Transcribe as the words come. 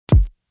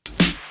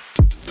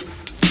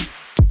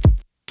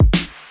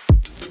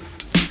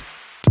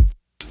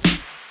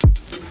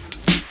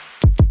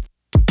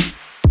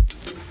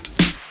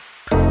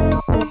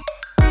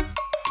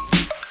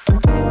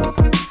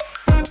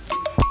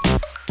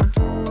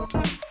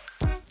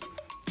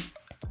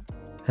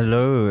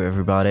Hello,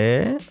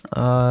 everybody.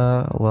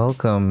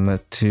 Welcome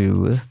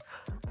to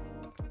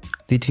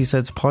the Two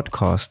Sides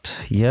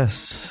podcast.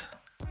 Yes,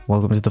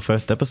 welcome to the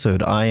first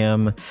episode. I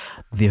am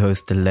the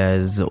host,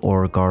 Les,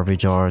 or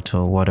Garbage Art,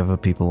 or whatever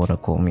people want to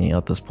call me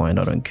at this point.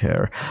 I don't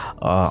care.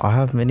 I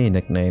have many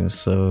nicknames,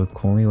 so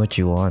call me what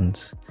you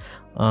want.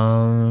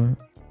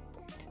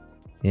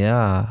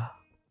 Yeah.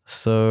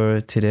 So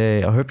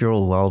today, I hope you're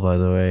all well. By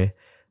the way,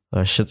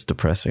 shit's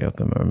depressing at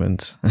the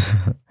moment.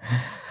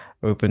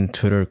 Opened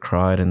Twitter,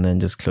 cried, and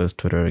then just closed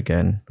Twitter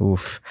again.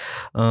 Oof.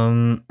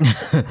 Yeah,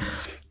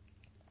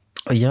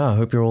 I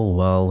hope you're all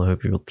well. I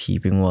hope you're all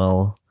keeping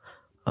well.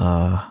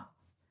 Yeah,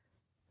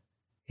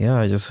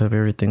 I just hope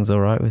everything's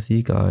alright with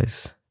you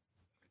guys.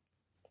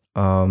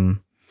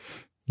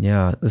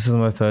 Yeah, this is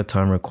my third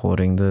time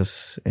recording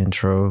this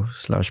intro /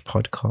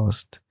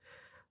 podcast.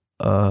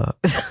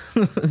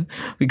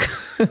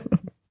 Because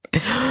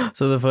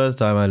so the first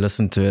time I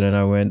listened to it and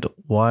I went,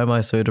 why am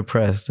I so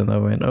depressed? And I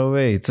went, oh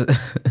wait.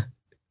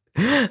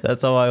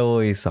 That's how I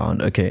always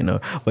sound. Okay, no,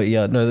 but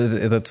yeah, no,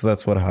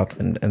 that's what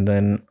happened. And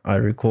then I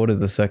recorded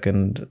the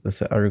second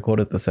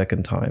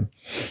time,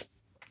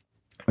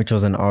 which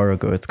was an hour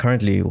ago. It's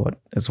currently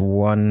it's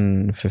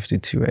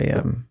 1:52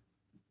 a.m.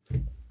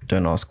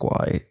 Don't ask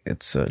why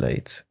it's so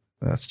late.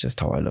 That's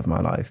just how I live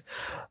my life.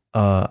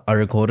 I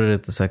recorded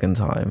it the second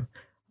time,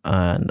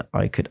 and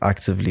I could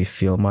actively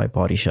feel my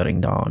body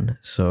shutting down.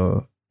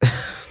 So.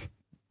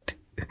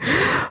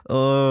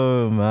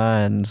 Oh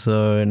man,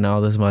 so now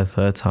this is my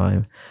third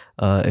time.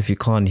 If you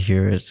can't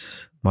hear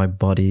it, my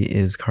body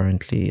is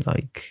currently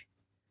like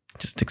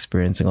just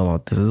experiencing a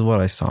lot. This is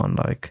what I sound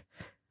like.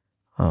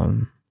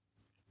 A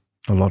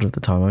lot of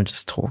the time I'm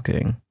just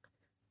talking,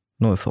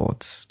 no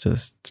thoughts,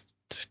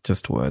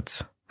 just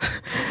words.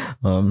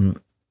 And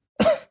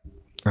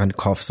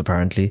coughs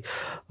apparently.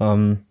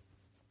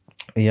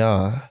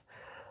 Yeah,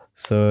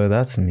 so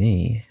that's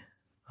me.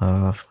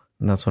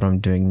 That's what I'm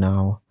doing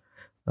now.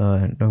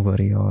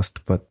 Nobody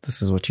asked, but this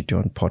is what you do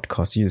on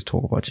podcasts. You just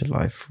talk about your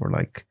life for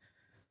like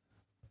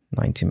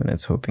 90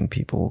 minutes, hoping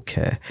people will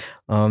care.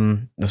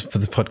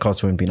 The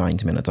podcast won't be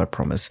 90 minutes, I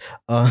promise.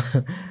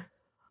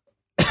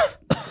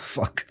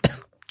 Fuck.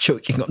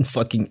 Choking on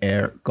fucking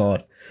air.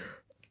 God.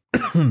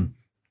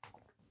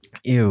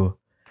 Ew.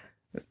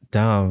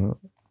 Damn.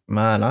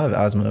 Man, I have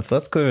asthma. If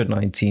that's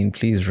COVID-19,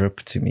 please rip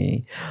to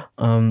me.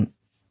 But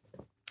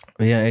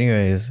yeah,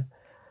 anyways.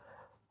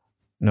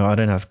 No, I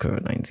don't have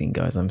COVID-19,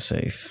 guys. I'm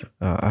safe.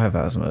 I have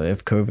asthma.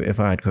 If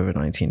I had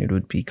COVID-19, it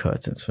would be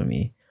curtains for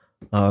me.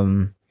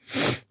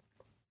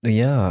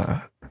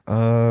 Yeah.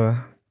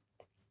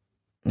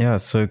 Yeah,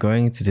 so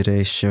going into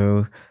today's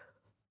show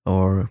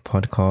or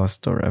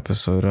podcast or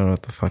episode, I don't know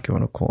what the fuck you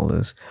want to call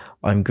this.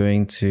 I'm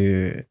going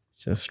to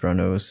just run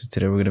over. So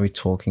today we're going to be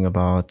talking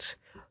about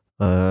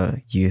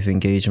youth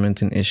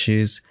engagement and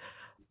issues.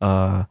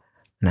 And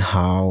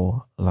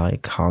how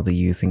the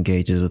youth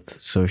engages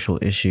with social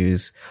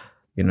issues.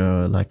 You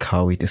know, like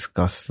how we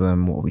discuss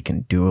them, what we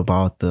can do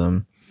about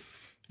them.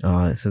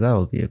 So that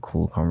will be a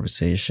cool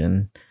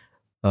conversation.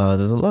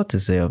 There's a lot to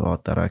say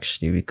about that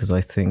actually, because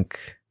I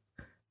think,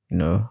 you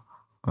know,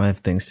 I have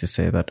things to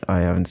say that I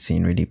haven't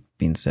seen really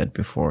been said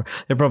before.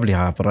 They probably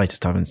have, but I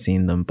just haven't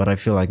seen them. But I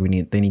feel like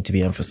they need to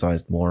be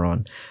emphasized more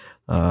on.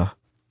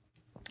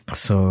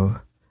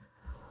 So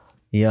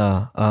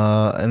yeah,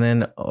 and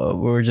then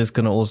we're just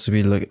gonna also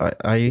be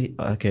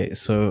okay.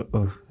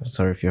 So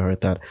sorry if you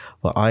heard that,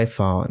 but I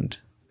found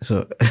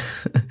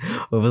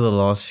over the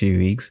last few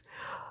weeks,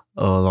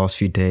 or last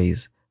few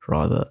days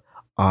rather,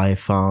 I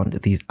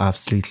found these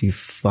absolutely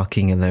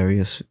fucking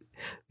hilarious.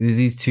 There's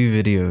these two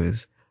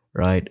videos,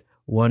 right?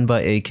 One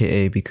by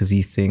AKA because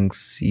he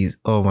thinks he's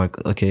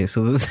okay.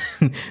 So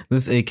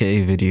this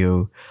AKA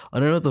video, I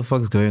don't know what the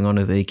fuck's going on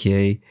with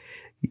AKA.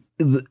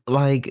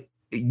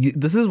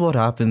 This is what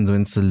happens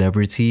when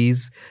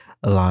celebrities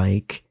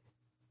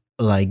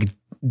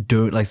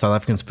don't South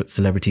African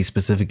celebrities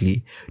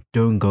specifically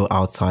don't go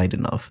outside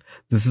enough.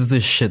 This is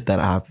the shit that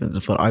happens,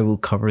 but I will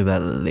cover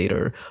that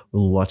later.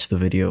 We'll watch the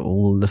video,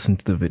 or we'll listen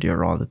to the video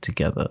rather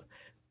together.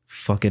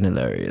 Fucking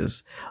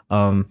hilarious.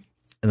 And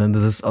then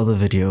there's this other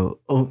video.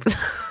 Oh.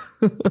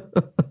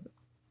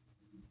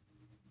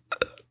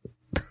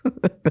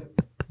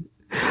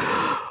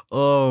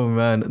 Oh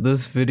man,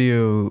 this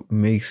video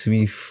makes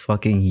me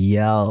fucking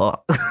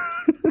yell.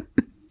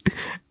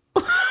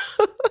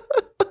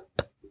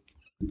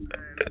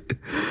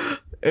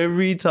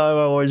 Every time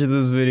I watch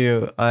this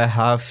video, I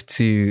have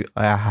to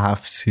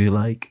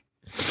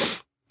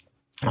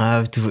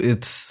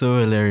it's so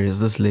hilarious.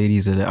 This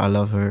lady's I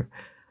love her.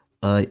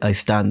 I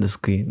stand this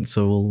queen,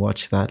 so we'll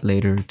watch that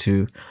later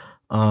too.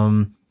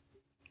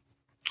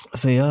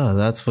 So yeah,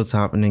 that's what's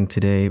happening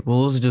today.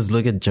 We'll also just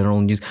look at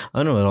general news. I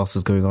don't know what else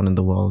is going on in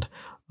the world.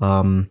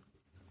 I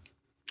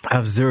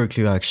have zero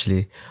clue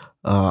actually.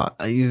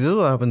 This is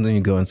what happens when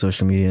you go on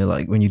social media.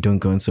 Like when you don't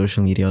go on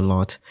social media a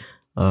lot.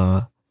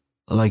 You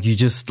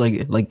just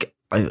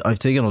I've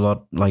taken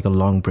a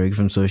long break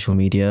from social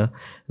media,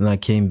 and I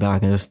came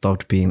back and just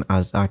stopped being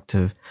as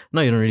active.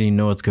 Now you don't really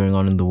know what's going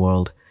on in the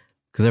world.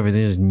 because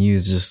everything is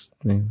news. Just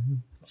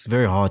it's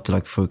very hard to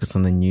like focus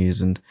on the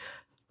news and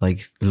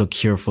like look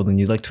here for the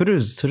news. Like Twitter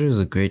is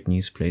a great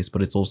news place,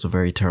 but it's also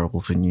very terrible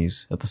for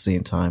news at the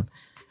same time.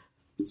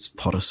 It's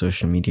part of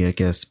social media, I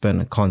guess.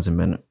 Cons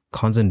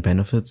and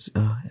benefits.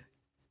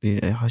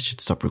 I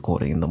should stop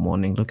recording in the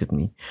morning. Look at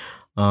me.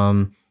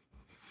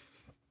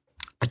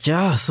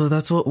 Yeah, so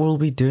that's what we'll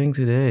be doing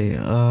today.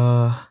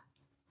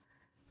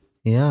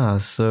 Yeah,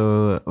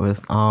 so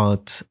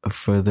without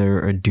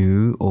further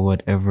ado, or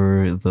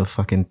whatever the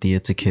fucking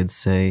theater kids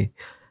say,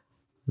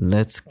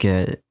 let's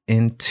get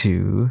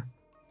into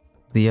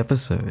the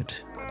episode.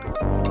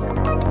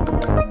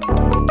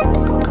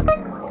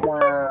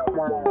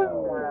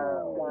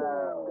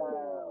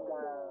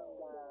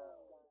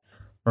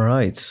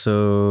 Alright,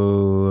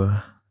 so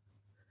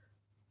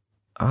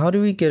how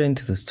do we get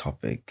into this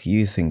topic?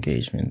 Youth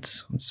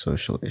engagements on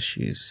social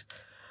issues.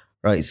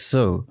 Right,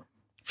 so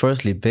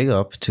firstly, big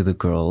up to the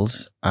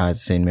girls at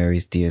St.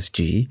 Mary's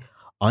DSG.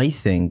 I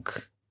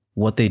think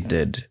what they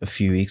did a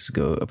few weeks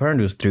ago,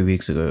 apparently it was 3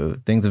 weeks ago,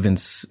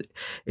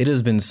 it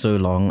has been so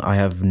long, I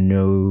have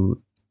no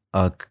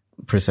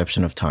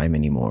perception of time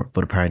anymore,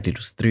 but apparently it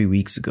was 3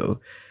 weeks ago.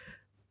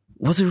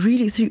 Was it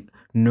really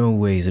No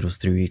ways it was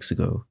 3 weeks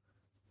ago.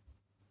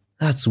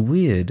 That's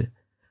weird.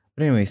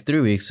 But anyways, 3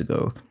 weeks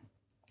ago,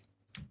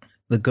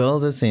 the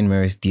girls at St.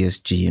 Mary's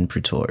DSG in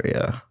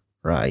Pretoria,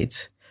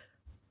 right,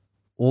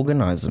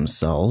 organized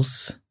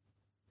themselves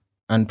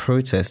and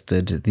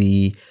protested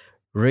the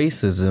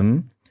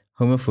racism,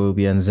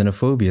 homophobia, and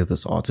xenophobia,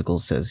 this article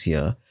says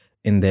here,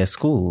 in their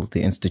school,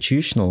 the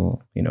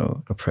institutional,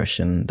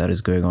 oppression that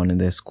is going on in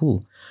their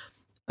school.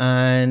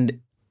 And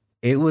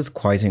it was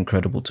quite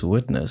incredible to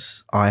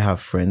witness. I have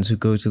friends who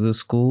go to the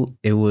school.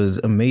 It was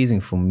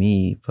amazing for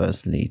me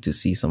personally to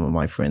see some of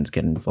my friends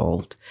get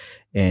involved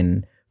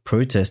in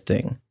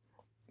protesting,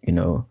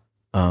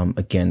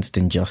 against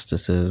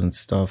injustices and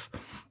stuff.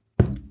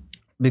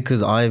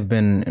 Because I've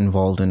been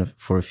involved in it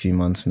for a few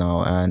months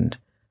now, and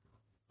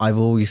I've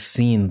always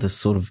seen the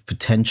sort of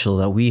potential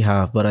that we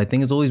have, but I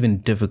think it's always been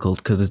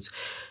difficult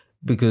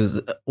because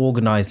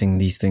organizing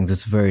these things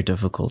is very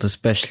difficult,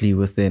 especially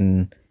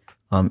within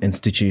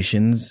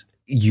institutions.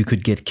 You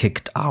could get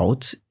kicked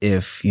out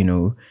if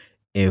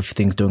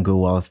things don't go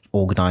well, if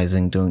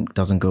organizing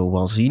doesn't go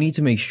well. So you need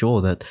to make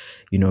sure that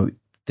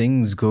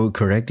things go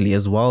correctly,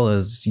 as well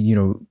as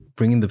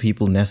bringing the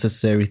people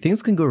necessary.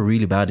 Things can go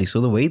really badly.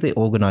 So the way they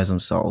organize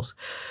themselves,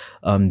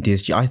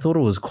 DSG, I thought it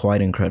was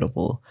quite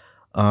incredible.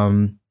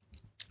 And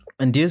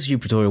DSG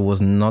Pretoria was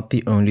not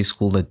the only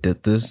school that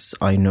did this.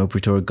 I know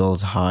Pretoria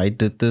Girls High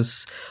did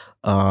this.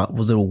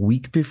 Was it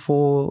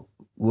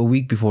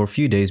a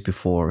few days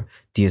before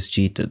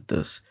DSG did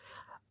this.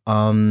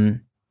 So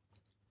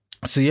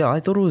yeah,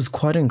 I thought it was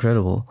quite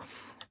incredible.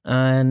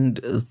 And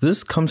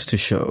this comes to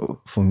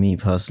show, for me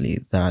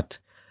personally, that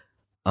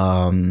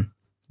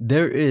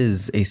there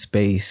is a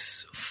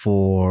space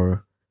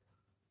for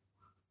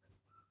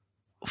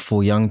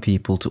young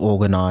people to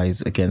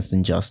organize against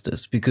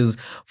injustice, because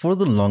for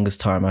the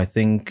longest time, I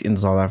think in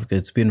South Africa,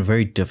 it's been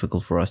very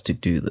difficult for us to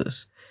do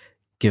this,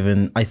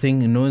 given I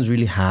think no one's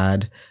really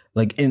had,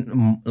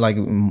 in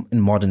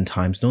modern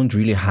times, no one's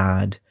really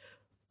had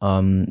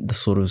the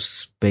sort of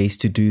space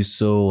to do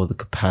so, or the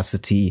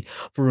capacity,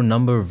 for a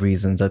number of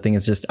reasons. I think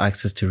it's just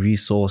access to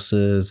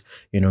resources,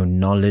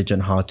 knowledge on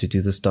how to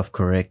do this stuff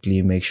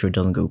correctly, make sure it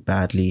doesn't go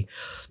badly.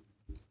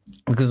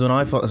 Because when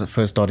I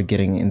first started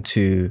getting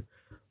into,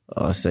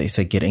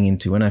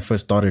 when I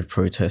first started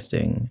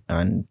protesting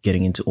and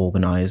getting into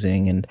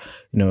organizing, and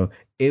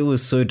it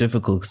was so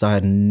difficult because I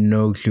had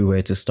no clue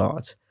where to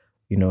start,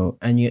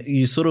 and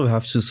you sort of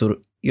have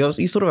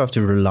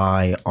to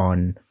rely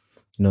on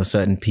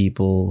certain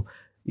people,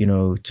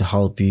 to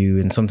help you.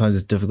 And sometimes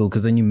it's difficult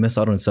because then you miss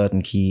out on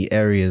certain key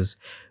areas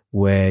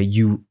where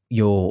your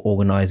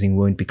organizing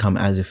won't become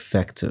as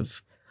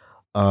effective.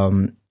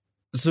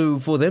 So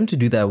for them to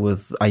do that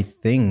with, I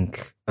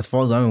think, as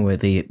far as I'm aware,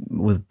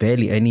 with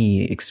barely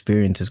any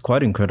experience, is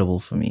quite incredible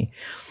for me.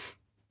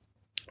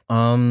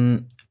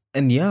 And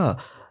yeah,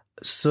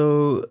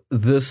 so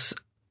as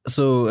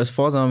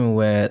far as I'm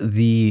aware,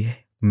 the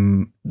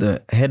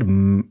head,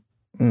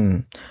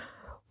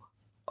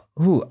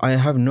 I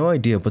have no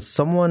idea, but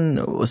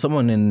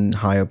someone in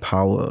higher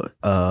power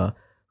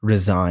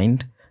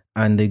resigned,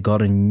 and they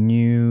got a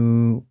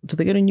new. Did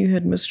they get a new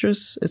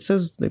headmistress? It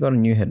says they got a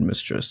new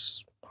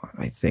headmistress,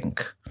 I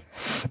think.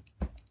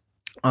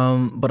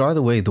 But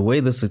either way, the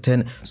way this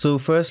so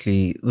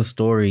firstly, the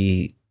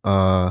story,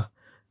 the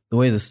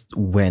way this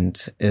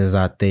went is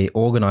that they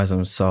organized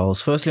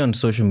themselves. Firstly, on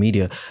social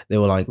media, they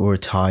were like, "We're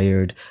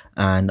tired,"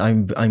 and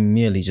I'm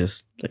merely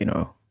just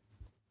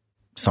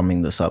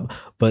summing this up,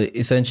 but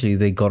essentially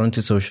they got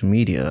onto social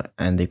media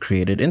and they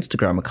created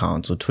Instagram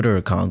accounts or Twitter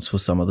accounts for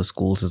some of the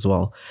schools as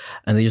well,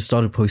 and they just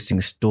started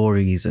posting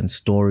stories and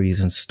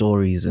stories and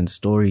stories and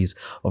stories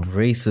of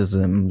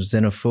racism,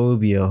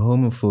 xenophobia,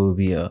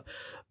 homophobia,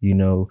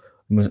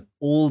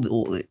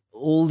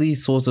 all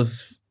these sorts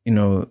of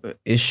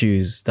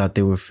issues that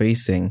they were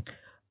facing.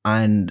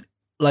 And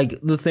like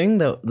the thing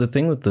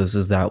with this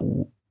is that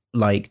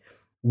like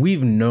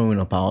we've known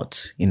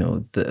about,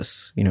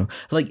 this,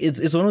 like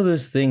it's one of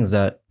those things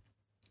that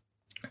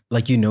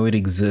like, it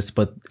exists,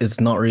 but it's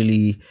not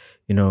really,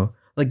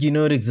 like,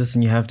 it exists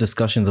and you have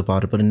discussions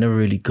about it, but it never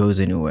really goes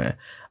anywhere.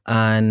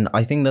 And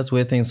I think that's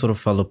where things sort of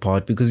fell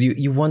apart, because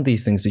you want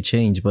these things to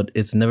change, but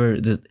there's never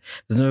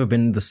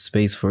been the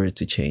space for it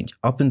to change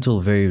up until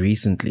very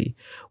recently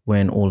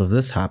when all of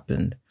this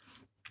happened.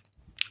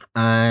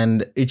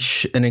 And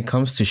it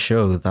comes to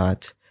show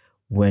that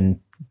when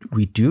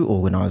we do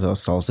organize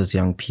ourselves as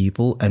young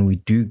people and we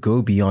do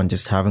go beyond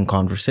just having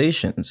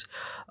conversations,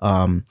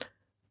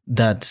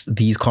 that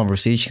these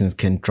conversations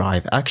can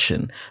drive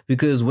action.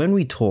 Because when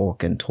we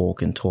talk and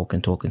talk and talk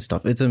and talk and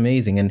stuff, it's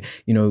amazing. And,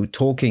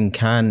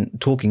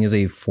 talking is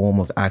a form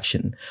of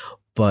action,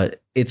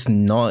 but it's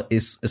not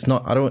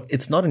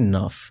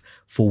enough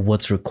for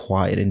what's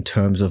required in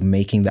terms of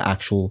making the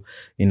actual,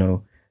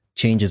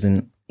 changes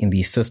in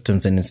these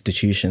systems and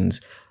institutions.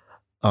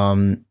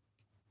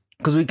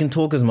 Because we can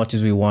talk as much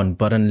as we want,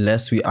 but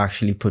unless we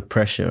actually put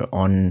pressure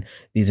on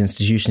these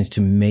institutions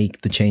to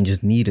make the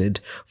changes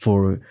needed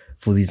for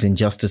these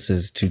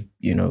injustices to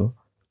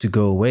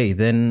go away,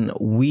 then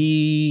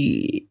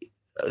we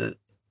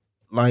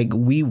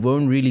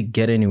won't really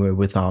get anywhere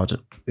without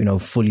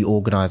fully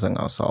organizing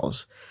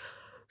ourselves.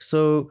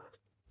 So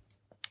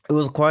it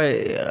was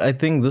quite. I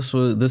think this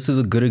is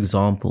a good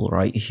example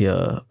right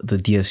here, the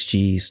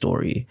DSG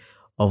story,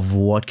 of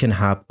what can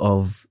happen,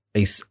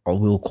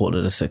 we'll call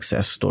it a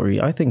success story.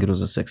 I think it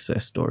was a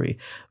success story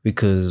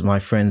because my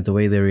friends, the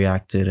way they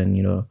reacted,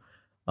 and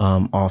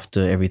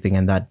after everything,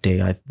 and that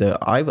day,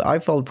 I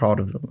felt proud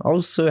of them. I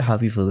was so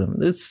happy for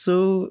them. It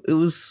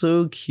was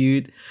so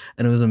cute,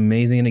 and it was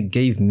amazing, and it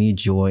gave me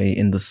joy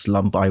in the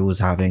slump I was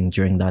having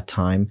during that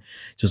time,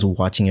 just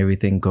watching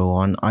everything go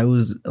on. I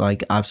was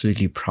like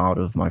absolutely proud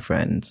of my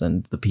friends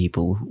and the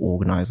people who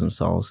organized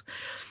themselves,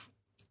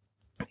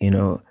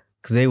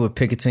 because they were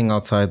picketing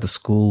outside the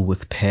school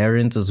with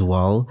parents as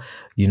well,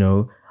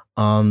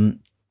 and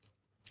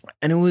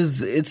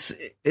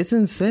it's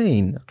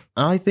insane.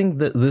 I think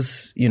that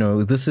this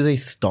is a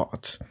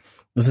start.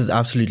 This is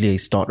absolutely a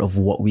start of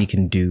what we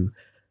can do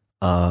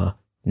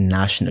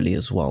nationally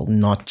as well,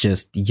 not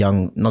just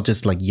young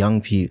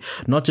people,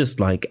 not just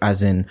like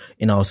as in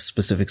our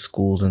specific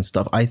schools and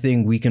stuff. I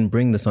think we can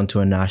bring this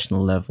onto a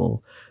national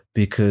level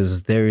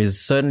because there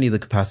is certainly the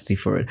capacity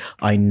for it.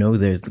 I know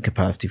there's the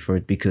capacity for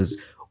it because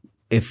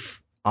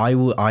if I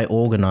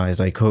co-organized,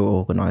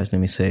 let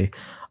me say,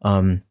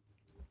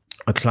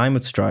 a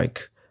climate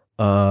strike,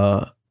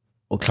 or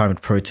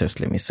climate protest,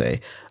 let me say,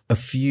 it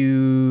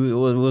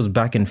was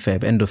back in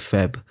end of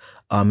Feb,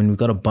 and we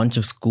got a bunch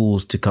of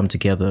schools to come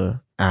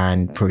together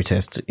and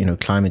protest,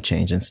 climate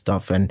change and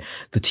stuff, and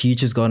the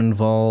teachers got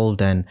involved,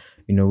 and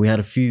we had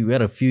a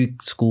few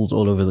schools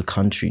all over the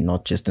country,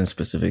 not just in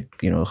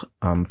specific,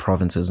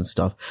 provinces and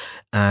stuff.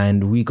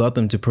 And we got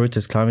them to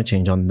protest climate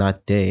change on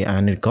that day.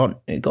 And it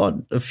got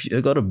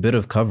a bit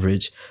of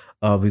coverage.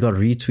 We got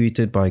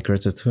retweeted by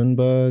Greta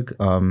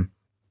Thunberg.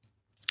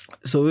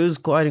 So it was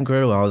quite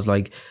incredible. I was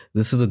like,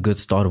 this is a good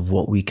start of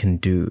what we can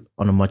do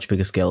on a much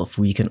bigger scale. If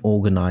we can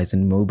organize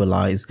and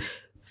mobilize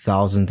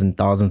thousands and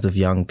thousands of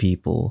young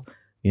people,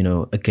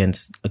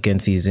 against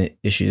these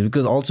issues,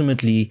 because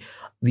ultimately,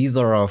 these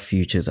are our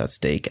futures at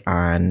stake.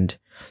 And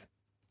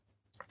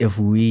if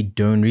we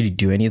don't really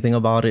do anything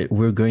about it,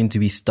 we're going to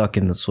be stuck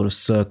in the sort of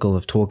circle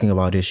of talking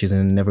about issues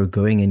and never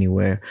going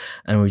anywhere.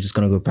 And we're just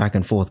going to go back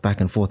and forth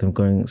and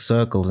going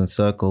circles and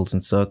circles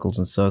and circles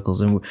and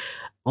circles. And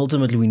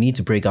ultimately, we need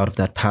to break out of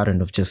that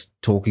pattern of just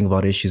talking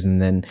about issues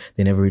and then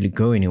they never really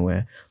go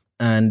anywhere.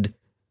 And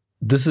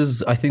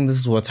I think this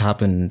is what's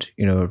happened,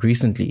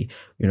 recently.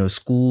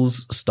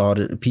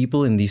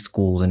 People in these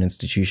schools and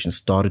institutions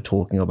started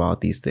talking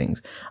about these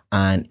things,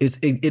 and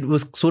it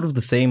was sort of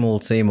the same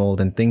old,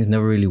 and things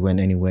never really went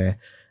anywhere.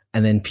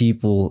 And then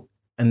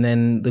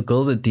the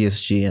girls at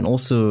DSG and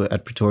also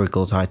at Pretoria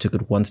Girls High took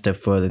it one step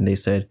further, and they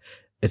said,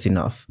 it's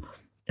enough.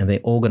 And they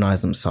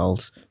organized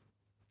themselves,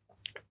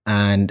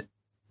 and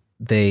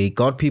they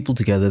got people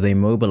together, they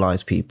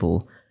mobilized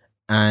people,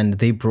 and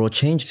they brought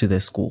change to their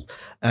school.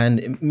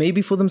 And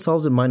maybe for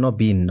themselves, it might not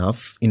be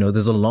enough.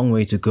 There's a long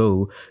way to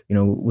go,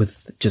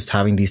 with just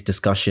having these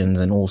discussions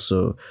and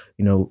also,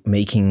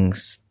 making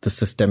the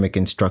systemic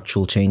and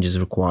structural changes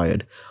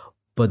required.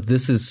 But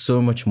this is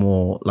so much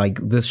more. Like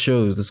this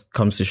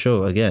comes to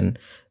show again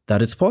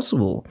that it's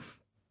possible.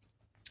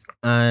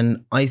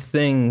 And I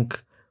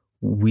think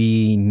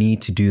we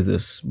need to do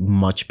this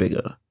much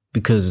bigger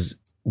because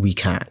we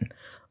can.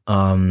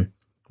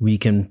 We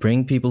can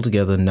bring people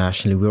together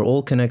nationally. We're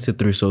all connected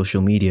through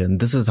social media. And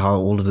this is how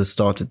all of this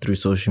started, through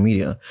social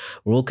media.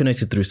 We're all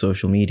connected through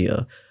social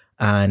media.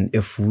 And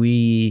if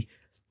we,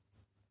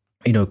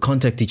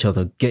 contact each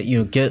other,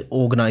 get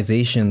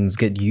organizations,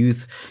 get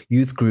youth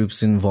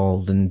groups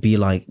involved and be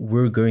like,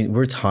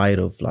 we're tired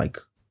of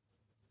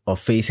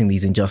facing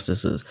these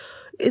injustices.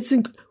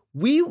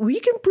 We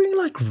can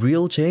bring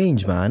real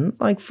change, man.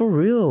 For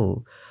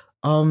real.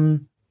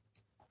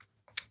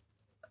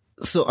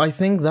 So I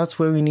think that's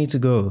where we need to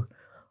go.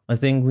 I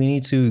think we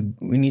need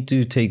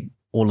to take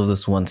all of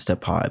this one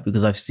step higher,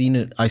 because I've seen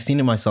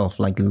it myself,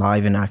 like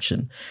live in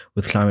action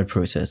with climate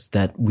protests,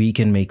 that we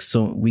can make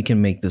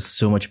this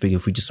so much bigger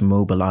if we just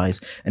mobilize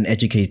and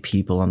educate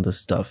people on this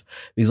stuff.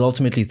 Because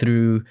ultimately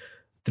through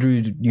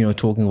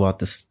talking about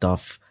this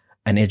stuff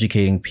and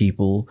educating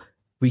people,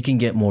 we can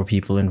get more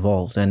people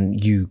involved,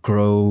 and you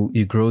grow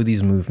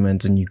these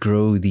movements, and you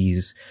grow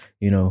these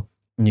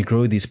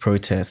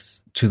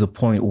protests to the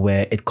point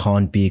where it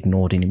can't be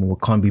ignored anymore.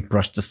 It can't be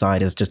brushed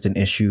aside as just an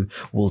issue.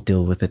 We'll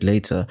deal with it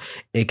later.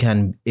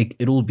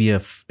 It'll be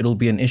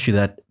an issue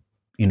that,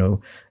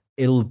 it'll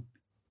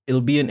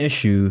be an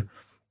issue.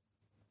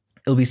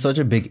 It'll be such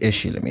a big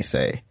issue, let me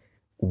say,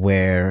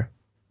 where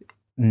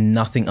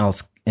nothing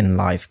else in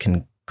life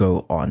can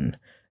go on.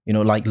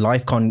 Like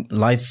life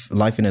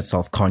in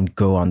itself can't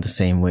go on the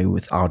same way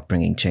without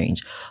bringing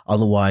change.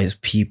 Otherwise,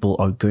 people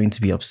are going to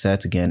be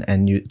upset again,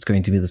 and it's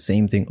going to be the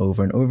same thing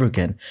over and over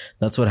again.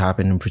 That's what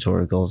happened in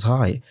Pretoria Girls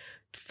High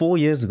 4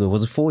 years ago.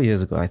 Was it 4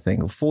 years ago? I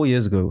think 4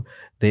 years ago,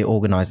 they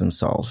organized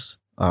themselves,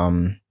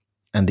 and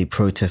they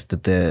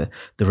protested the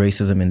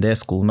racism in their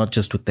school, not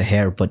just with the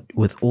hair, but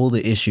with all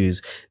the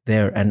issues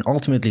there. And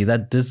ultimately,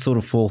 that did sort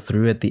of fall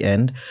through at the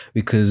end,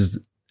 because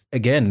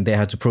again, they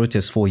had to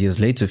protest 4 years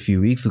later, a few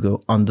weeks ago,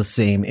 on the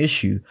same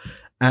issue.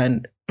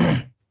 And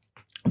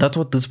that's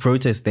what this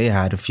protest they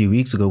had a few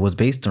weeks ago was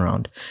based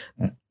around.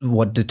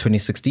 What did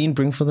 2016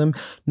 bring for them?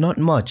 Not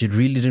much. It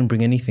really didn't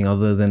bring anything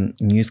other than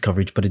news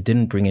coverage, but it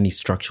didn't bring any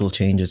structural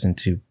changes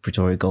into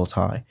Pretoria Girls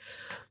High.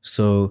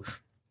 So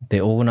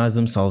they organized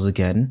themselves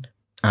again,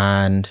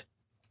 and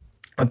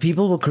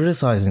people were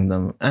criticizing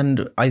them.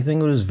 And I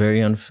think it was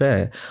very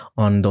unfair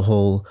on the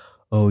whole.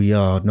 Oh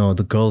yeah, no,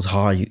 the girls'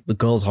 high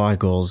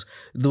girls.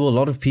 There were a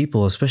lot of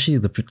people, especially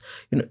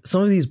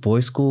some of these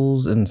boys'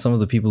 schools, and some of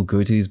the people who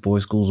go to these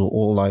boys' schools were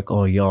all like,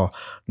 oh yeah,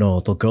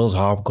 no, the girls'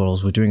 high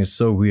girls were doing it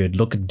so weird.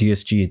 Look at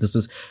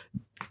DSG.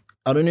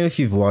 I don't know if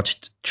you've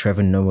watched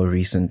Trevor Noah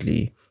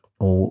recently,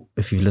 or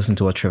if you've listened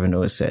to what Trevor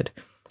Noah said.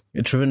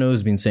 Trevor Noah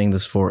has been saying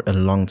this for a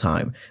long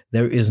time.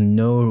 There's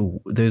no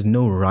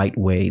right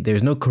way.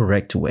 There's no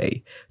correct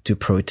way to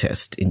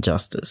protest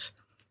injustice.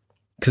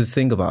 Because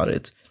think about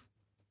it.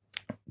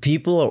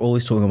 People are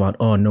always talking about,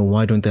 oh no,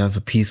 why don't they have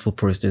a peaceful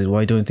protest?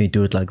 Why don't they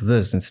do it like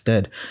this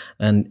instead?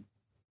 And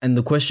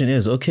the question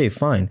is, okay,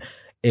 fine.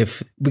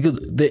 If you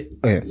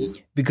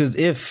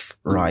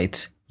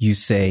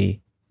say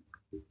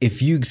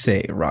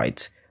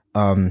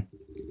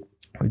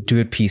do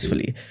it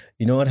peacefully.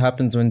 You know what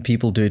happens when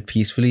people do it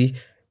peacefully?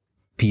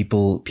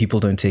 People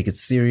don't take it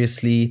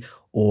seriously,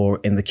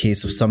 or in the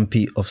case of some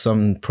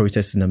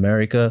protests in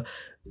America,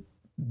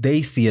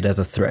 they see it as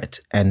a threat,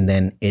 and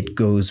then it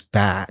goes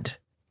bad.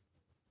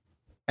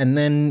 And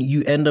then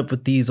you end up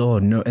with these, oh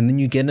no, and then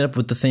you get up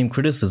with the same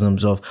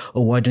criticisms of,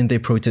 oh, why didn't they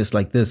protest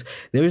like this?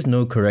 There is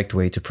no correct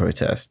way to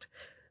protest.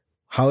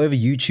 However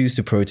you choose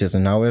to protest,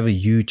 and however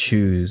you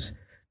choose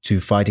to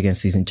fight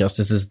against these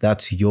injustices,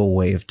 that's your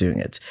way of doing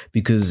it,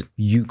 because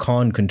you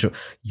can't control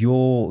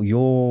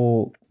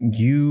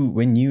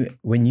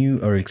when you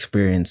are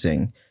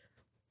experiencing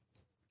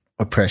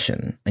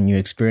oppression and you're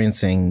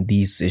experiencing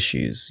these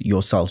issues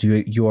yourself,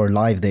 you are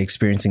live there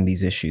experiencing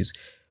these issues.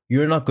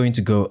 You're not going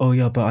to go, oh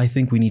yeah, but I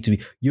think we need to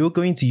be. You're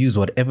going to use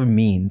whatever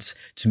means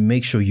to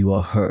make sure you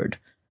are heard.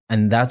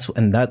 And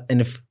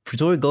if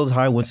Pretoria Girls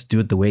High wants to do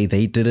it the way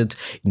they did it,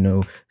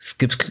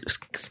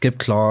 skip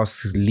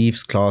class,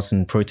 leaves class,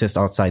 and protest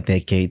outside their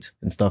gates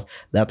and stuff,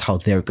 that's how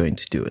they're going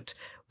to do it.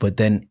 But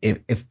then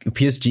if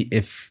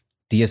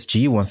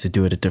DSG wants to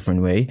do it a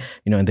different way,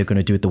 and they're going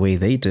to do it the way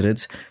they did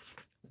it,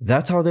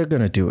 that's how they're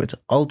going to do it.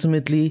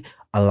 Ultimately,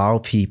 allow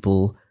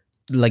people.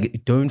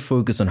 Don't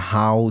focus on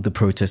how the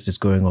protest is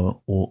going,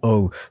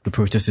 or the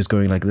protest is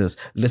going like this.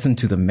 Listen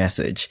to the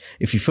message.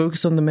 If you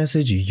focus on the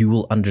message, you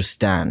will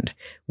understand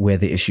where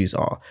the issues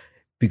are.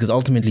 Because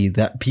ultimately,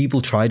 that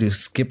people try to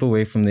skip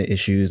away from the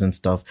issues and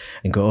stuff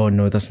and go, oh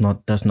no, that's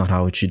not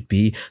how it should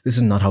be. This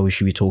is not how we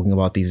should be talking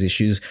about these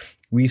issues.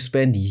 We've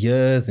spent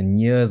years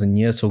and years and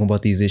years talking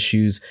about these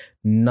issues.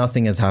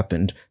 Nothing has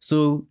happened.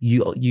 So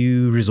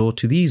you resort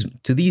to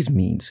these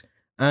means.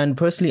 And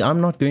personally, I'm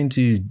not going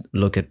to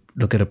look at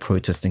a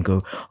protest and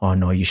go, oh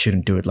no, you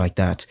shouldn't do it like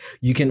that.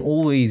 You can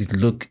always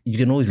look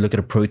at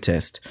a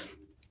protest,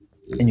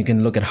 and you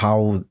can look at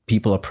how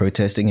people are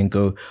protesting and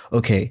go,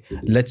 okay,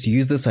 let's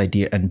use this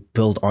idea and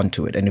build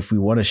onto it. And if we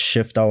want to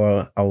shift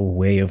our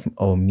way of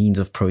our means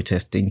of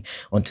protesting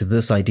onto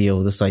this idea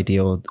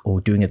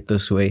or doing it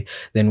this way,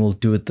 then we'll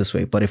do it this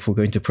way. But if we're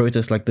going to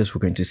protest like this, we're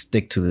going to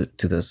stick to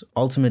this.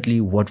 Ultimately,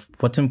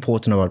 what's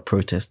important about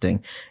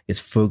protesting is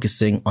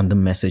focusing on the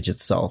message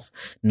itself,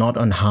 not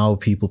on how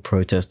people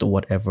protest or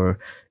whatever.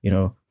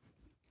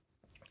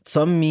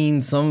 Some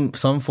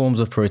forms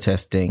of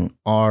protesting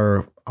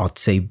are, I'd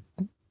say,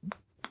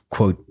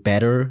 quote,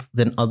 better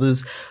than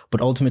others, but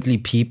ultimately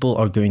people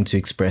are going to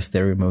express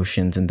their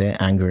emotions and their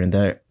anger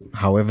and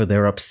however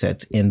they're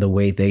upset in the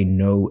way they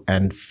know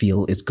and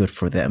feel is good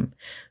for them.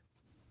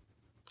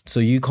 So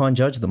you can't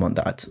judge them on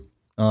that.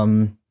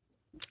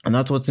 And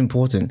that's what's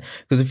important.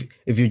 Because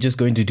if you're just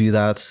going to do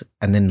that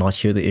and then not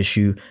hear the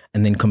issue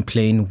and then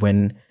complain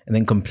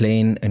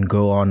and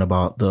go on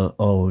about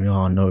oh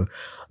no,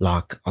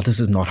 like, oh, this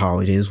is not how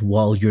it is,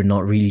 while you're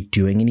not really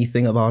doing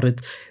anything about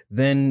it,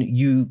 then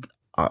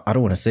I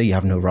don't want to say you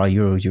have no right.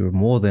 You're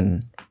more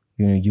than,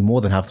 you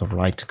more than have the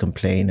right to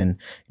complain and,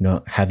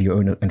 have your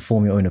own and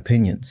form your own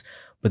opinions.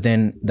 But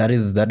then that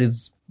is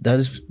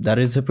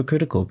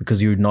hypocritical,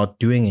 because you're not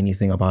doing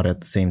anything about it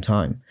at the same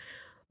time.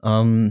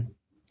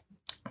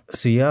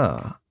 So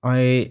yeah,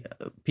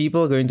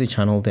 people are going to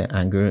channel their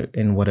anger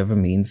in whatever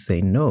means they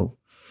know.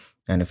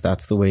 And if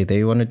that's the way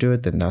they want to do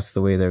it, then that's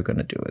the way they're going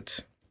to do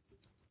it.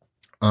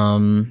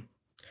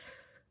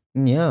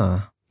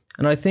 Yeah.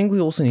 And I think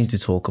we also need to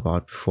talk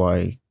about, before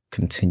I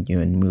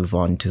continue and move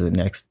on to the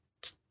next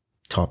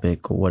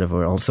topic or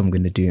whatever else I'm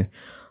going to do,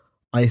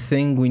 I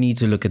think we need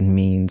to look at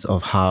means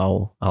of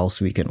how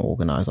else we can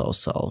organize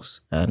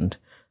ourselves. And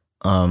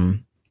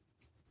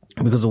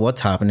because of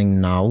what's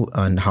happening now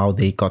and how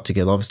they got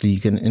together, obviously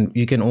you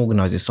can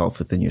organize yourself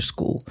within your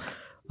school,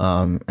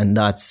 and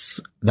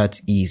that's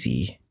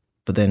easy.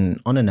 But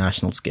then on a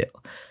national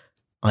scale,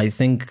 I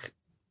think,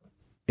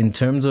 in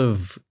terms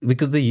of,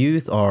 because the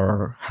youth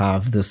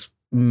have this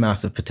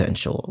massive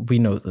potential, we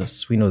know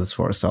this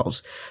for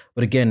ourselves.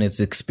 But again, it's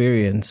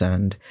experience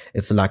and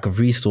it's a lack of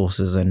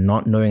resources and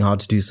not knowing how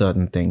to do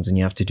certain things, and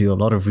you have to do a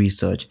lot of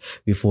research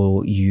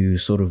before you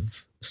sort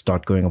of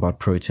start going about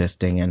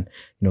protesting and,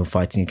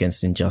 fighting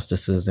against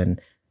injustices and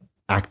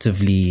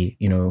actively,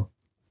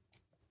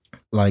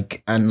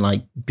 like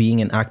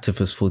being an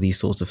activist for these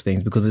sorts of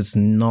things, because it's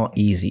not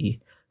easy.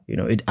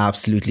 It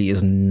absolutely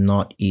is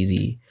not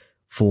easy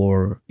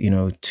for,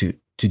 to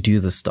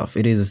do this stuff.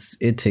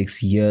 It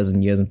takes years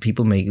and years, and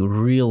people make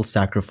real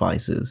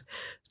sacrifices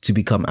to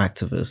become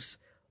activists.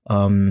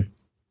 And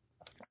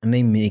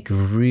they make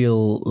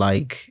real,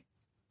 like,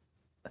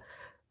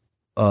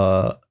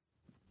 what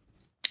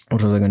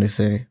was I going to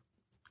say?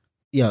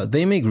 Yeah,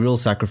 they make real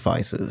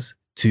sacrifices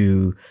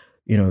to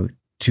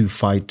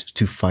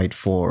fight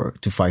for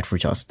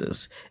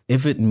justice.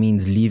 If it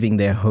means leaving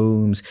their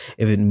homes,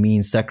 if it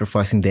means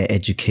sacrificing their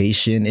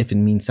education, if it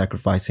means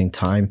sacrificing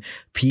time,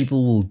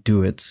 people will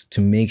do it to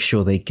make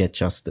sure they get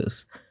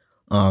justice.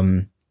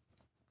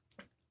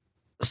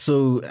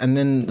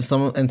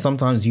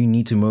 Sometimes you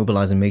need to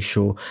mobilize and make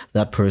sure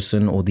that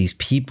person or these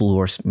people who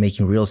are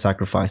making real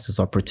sacrifices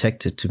are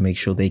protected, to make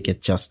sure they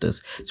get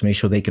justice, to make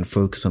sure they can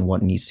focus on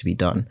what needs to be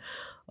done.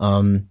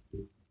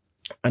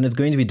 And it's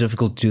going to be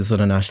difficult to do this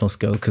on a national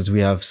scale, because we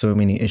have so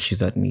many issues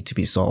that need to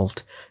be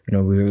solved.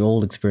 We're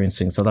all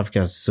experiencing, South Africa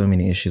has so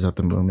many issues at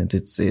the moment.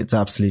 It's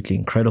absolutely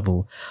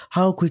incredible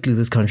how quickly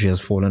this country has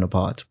fallen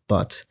apart.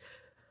 But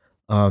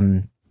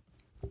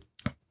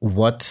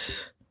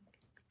what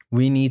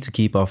we need to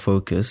keep our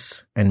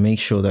focus and make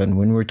sure that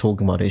when we're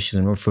talking about issues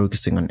and we're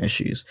focusing on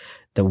issues,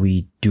 that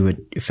we do it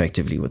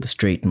effectively with a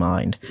straight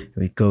mind.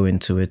 We go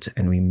into it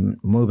and we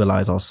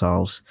mobilize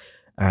ourselves,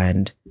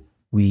 and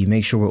we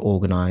make sure we're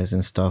organized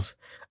and stuff,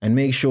 and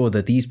make sure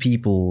that these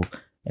people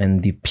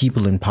and the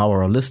people in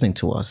power are listening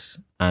to us,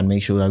 and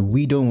make sure that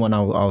we don't want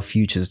our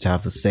futures to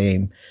have the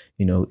same,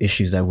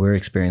 issues that we're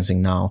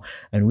experiencing now.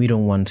 And we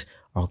don't want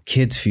our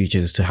kids'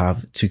 futures to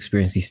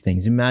experience these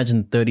things.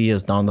 Imagine 30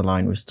 years down the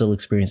line, we're still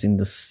experiencing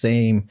the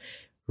same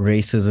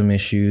racism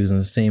issues and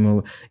the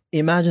same.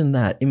 Imagine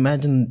that.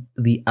 Imagine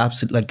the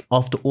absolute, like,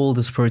 after all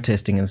this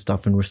protesting and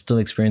stuff, and we're still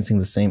experiencing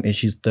the same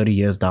issues 30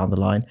 years down the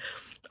line.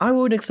 I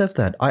won't accept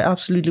that. I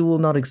absolutely will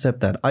not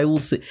accept that. I will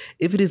say,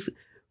 if it is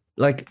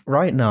like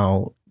right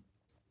now,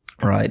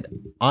 right,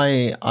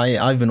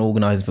 I've been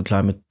organizing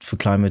for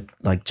climate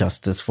like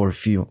justice for a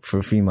few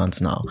months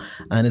now,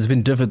 and it's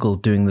been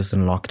difficult doing this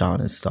in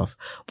lockdown and stuff.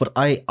 But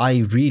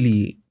I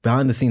really,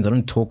 behind the scenes, I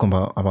don't talk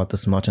about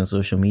this much on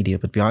social media,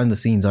 but behind the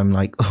scenes, I'm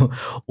like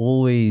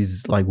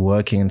always like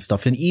working and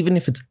stuff. And even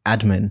if it's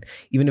admin,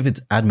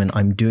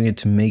 I'm doing it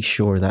to make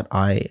sure that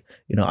I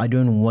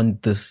don't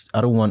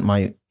want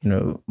my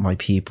my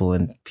people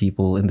in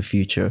the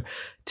future,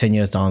 10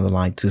 years down the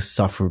line, to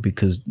suffer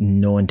because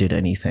no one did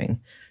anything.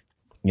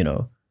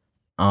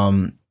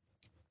 And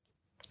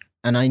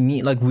I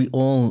need, like, we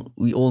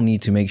all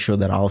need to make sure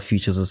that our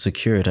futures are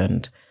secured,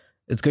 and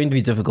it's going to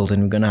be difficult,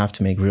 and we're going to have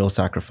to make real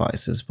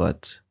sacrifices,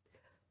 but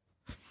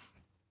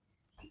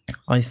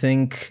I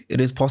think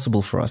it is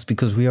possible for us,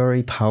 because we are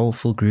a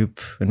powerful group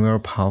and we're a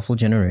powerful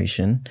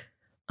generation.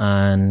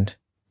 And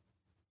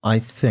I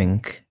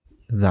think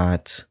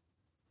that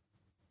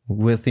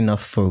with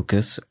enough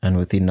focus and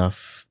with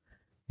enough,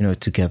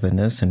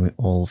 togetherness, and we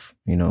all,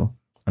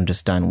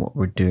 understand what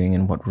we're doing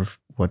and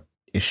what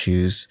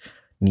issues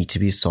need to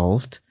be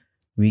solved,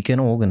 we can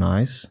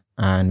organize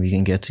and we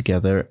can get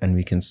together and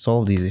we can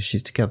solve these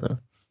issues together.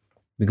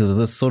 Because of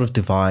this sort of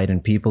divide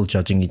and people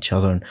judging each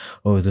other and,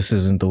 oh, this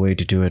isn't the way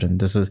to do it,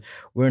 and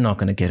we're not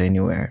going to get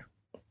anywhere.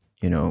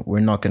 We're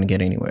not going to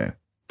get anywhere.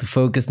 The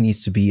focus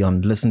needs to be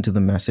on listen to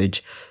the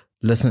message,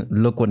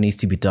 look what needs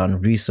to be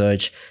done,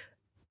 research,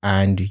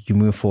 and you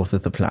move forth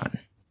with a plan.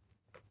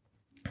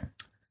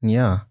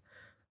 Yeah.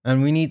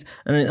 And we need,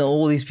 and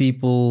all these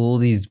people, all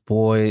these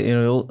boys, I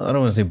don't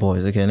want to say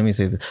boys. Okay, let me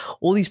say this.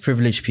 All these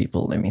privileged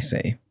people, let me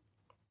say,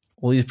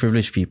 all these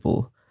privileged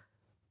people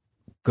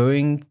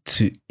going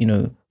to,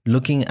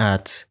 looking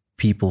at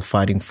people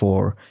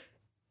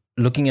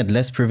looking at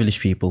less privileged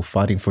people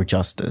fighting for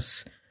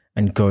justice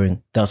and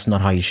going, that's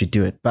not how you should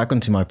do it. Back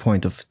onto my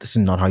point of, this is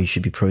not how you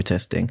should be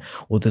protesting,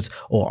 or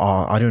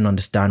I don't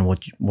understand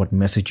what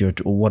message or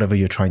whatever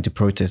you're trying to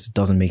protest. It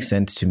doesn't make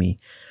sense to me.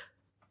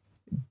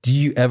 Do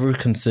you ever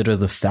consider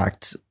the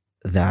fact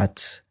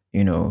that,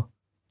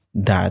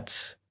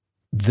 that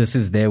this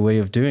is their way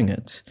of doing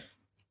it?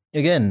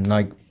 Again,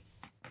 like,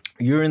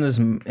 you're in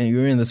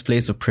this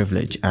place of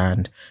privilege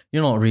and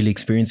you're not really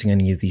experiencing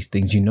any of these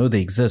things. You know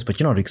they exist, but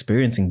you're not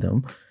experiencing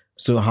them.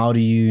 So how do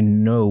you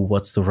know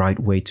what's the right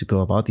way to go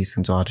about these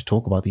things or how to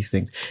talk about these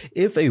things?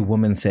 If a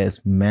woman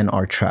says men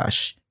are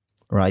trash,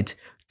 right?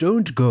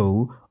 Don't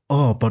go,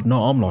 oh, but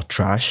no, I'm not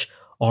trash.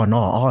 Oh no,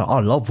 I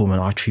love women.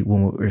 I treat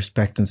women with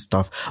respect and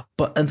stuff.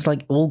 But it's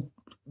like, well,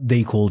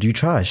 they called you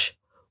trash.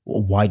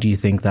 Why do you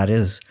think that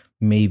is?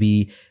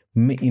 Maybe,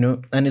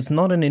 and it's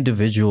not an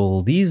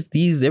individual.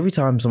 These every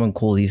time someone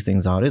calls these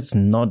things out, it's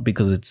not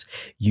because it's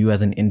you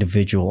as an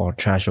individual or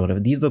trash or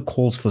whatever. These are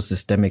calls for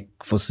systemic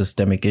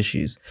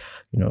issues.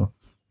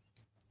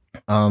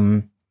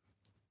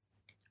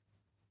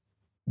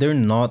 They're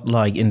not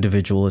like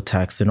individual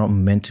attacks. They're not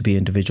meant to be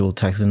individual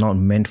attacks. They're not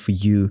meant for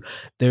you.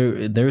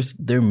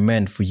 They're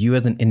meant for you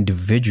as an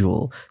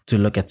individual to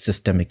look at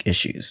systemic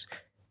issues.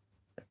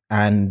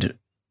 And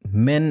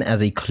men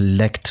as a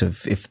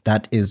collective, if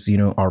that is,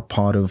 are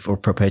part of or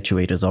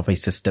perpetuators of a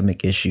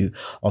systemic issue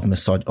of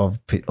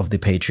the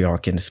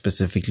patriarchy, and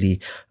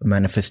specifically a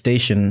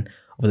manifestation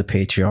of the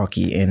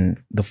patriarchy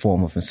in the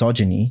form of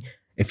misogyny,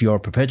 if you are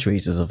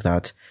perpetuators of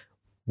that,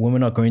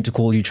 women are going to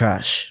call you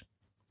trash.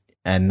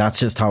 And that's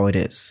just how it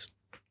is.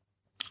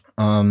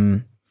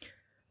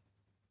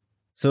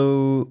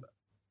 So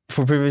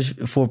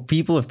for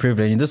people of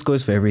privilege, and this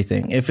goes for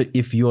everything.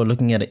 If you are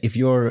looking at it, if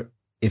you are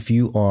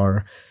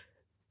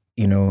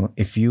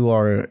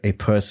a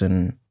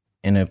person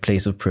in a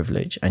place of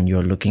privilege and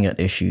you're looking at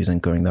issues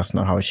and going, that's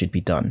not how it should be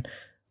done,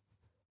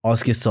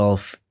 ask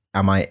yourself,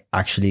 am I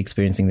actually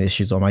experiencing the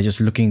issues, or am I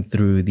just looking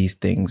through these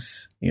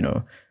things?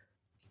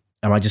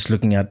 Am I just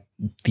looking at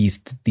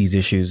these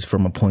issues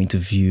from a point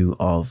of view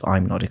of,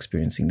 I'm not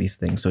experiencing these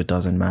things, so it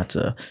doesn't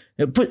matter?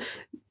 But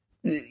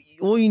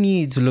all you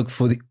need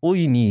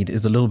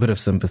is a little bit of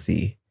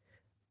sympathy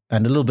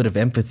and a little bit of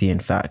empathy, in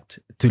fact,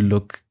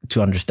 to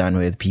understand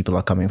where the people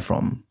are coming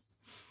from.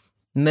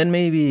 And then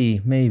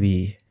maybe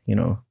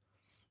you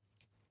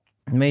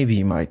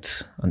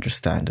might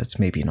understand it.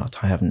 Maybe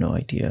not. I have no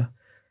idea.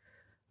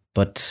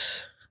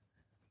 But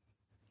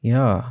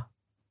yeah,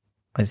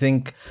 I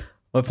think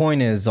my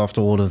point is, after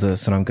all of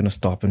this, and I'm going to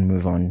stop and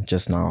move on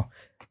just now,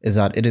 is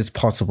that it is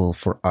possible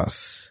for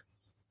us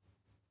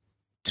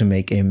to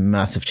make a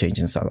massive change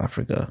in South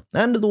Africa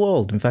and the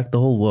world. In fact, the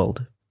whole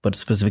world, but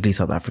specifically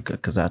South Africa,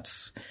 because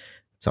it's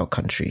our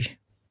country.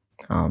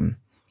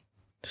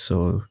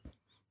 So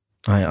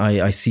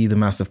I see the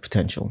massive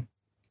potential.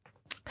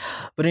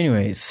 But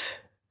anyways,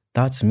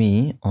 that's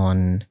me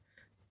on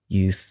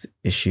youth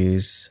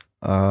issues.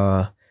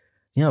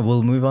 Yeah,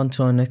 we'll move on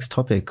to our next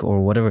topic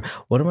or whatever.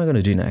 What am I going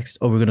to do next?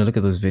 Oh, we're going to look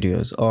at those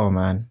videos. Oh,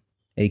 man.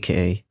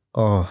 AKA.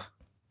 Oh.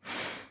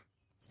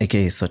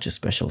 AKA is such a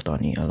special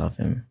Donnie. I love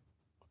him.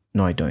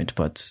 No, I don't.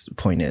 But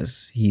point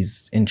is,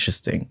 he's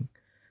interesting.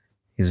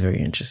 He's very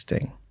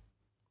interesting.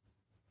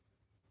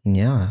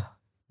 Yeah.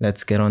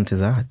 Let's get on to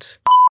that.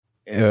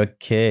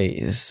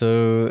 Okay.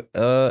 So,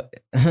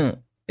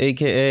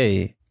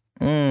 AKA.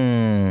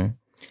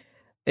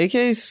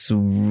 AKA is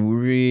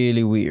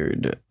really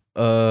weird.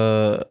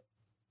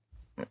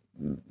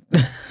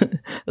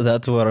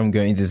 That's what I'm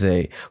going to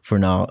say for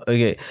now.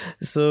 Okay,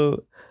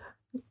 so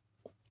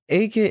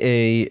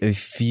AKA a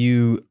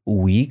few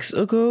weeks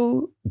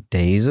ago,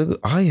 days ago,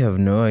 I have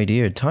no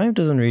idea. Time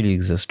doesn't really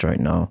exist right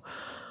now.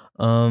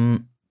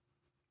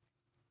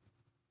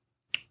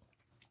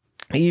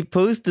 He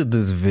posted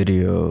this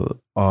video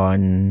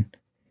on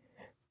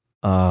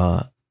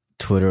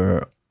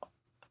Twitter,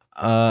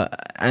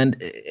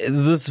 and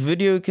this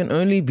video can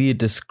only be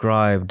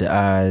described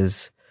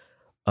as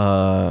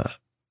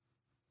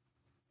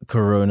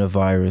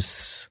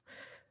coronavirus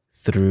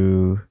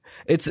through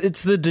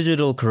it's the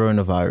digital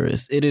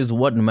coronavirus. It is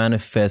what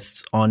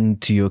manifests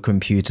onto your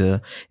computer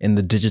in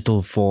the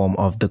digital form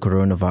of the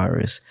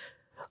coronavirus.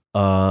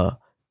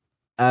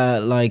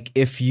 Like,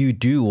 if you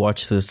do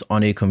watch this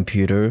on a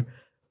computer,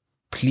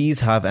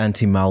 please have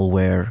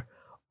anti-malware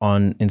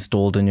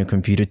installed on your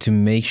computer to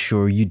make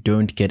sure you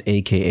don't get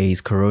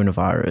AKA's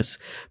coronavirus,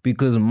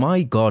 because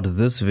my god,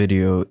 this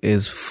video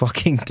is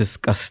fucking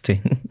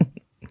disgusting.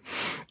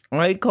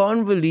 I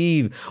can't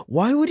believe,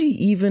 why would he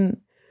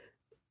even,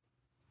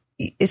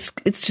 it's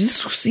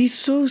just, he's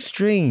so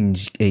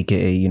strange,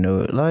 AKA,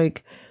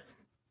 like,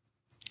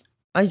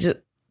 I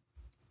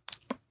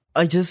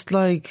just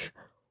like,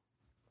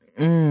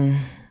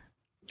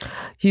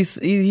 He's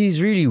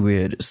really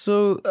weird.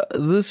 So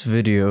this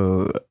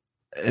video,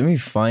 I'm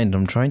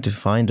trying to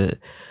find it.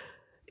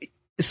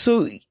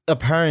 So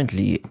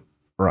apparently,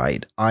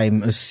 right,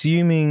 I'm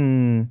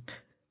assuming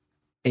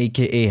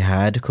AKA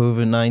had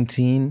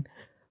COVID-19,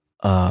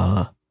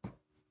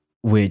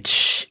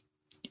 which,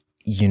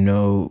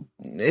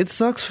 it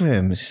sucks for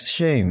him. It's a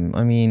shame.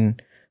 I mean,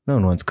 no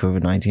one wants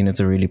COVID-19. It's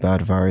a really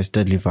bad virus,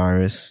 deadly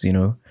virus,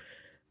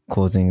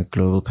 causing a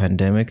global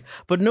pandemic.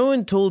 But no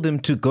one told him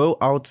to go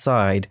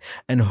outside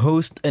and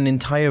host an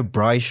entire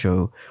Bri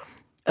show.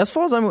 As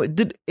far as I'm aware,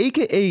 did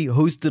AKA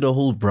hosted a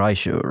whole Bri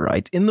show,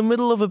 right? In the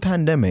middle of a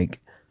pandemic.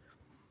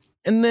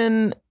 And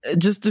then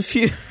just a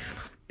few...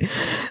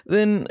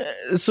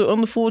 so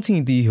on the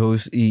 14th,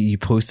 he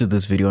posted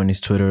this video on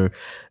his Twitter,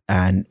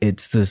 and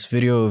it's this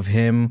video of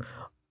him,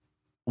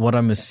 what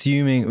I'm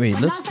assuming... Wait,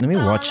 let me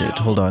watch it.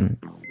 Hold on.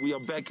 We are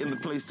back in the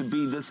place to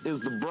be. This is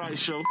the Bri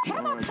Show. What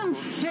about some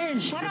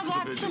fish? What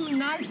about some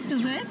nice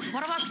desserts?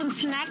 What about some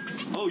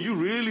snacks? Oh, you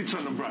really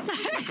trying to brag?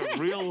 Like a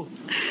real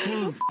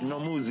no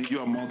music.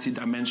 You are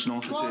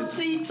multi-dimensional.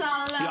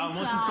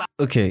 Multi-talented.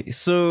 Okay,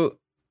 so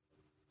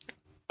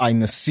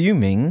I'm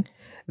assuming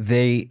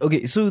they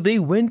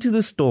went to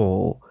the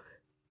store,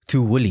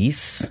 to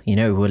Woolies,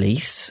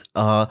 Woolies,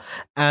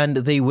 and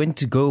they went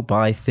to go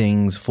buy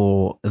things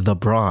for the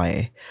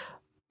Bri.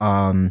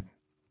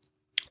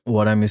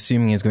 What I'm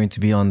assuming is going to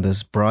be on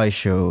this Bri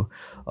show,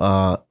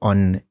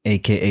 on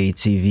AKA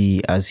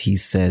TV, as he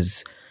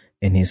says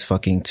in his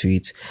fucking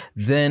tweet.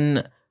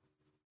 Then,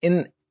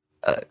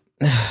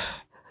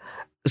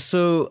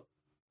 so,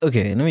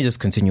 okay, let me just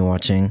continue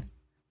watching.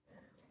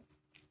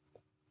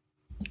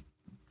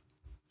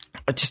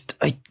 This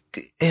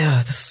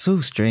is so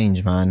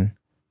strange, man.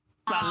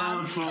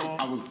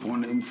 I was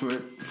born into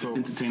it, so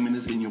Entertainment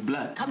is in your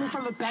blood. Coming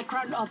from a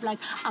background of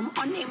I'm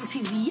on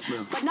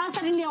MTV, but now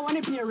suddenly I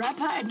want to be a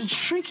rapper and it's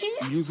tricky.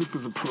 music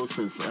is a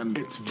process, and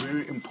it's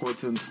very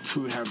important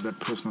to have that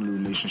personal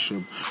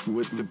relationship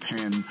with the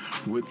pen,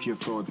 with your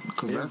thought,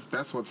 because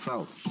that's what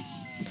sells.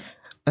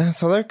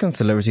 South African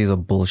celebrities are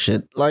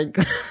bullshit.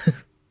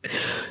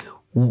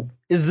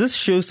 Is this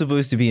show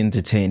supposed to be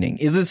entertaining?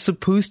 Is it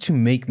supposed to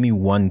make me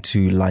want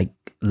to like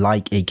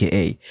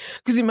AKA?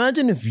 Because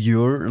imagine if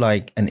you're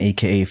an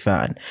AKA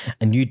fan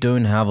and you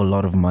don't have a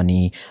lot of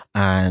money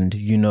and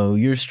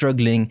you're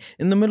struggling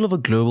in the middle of a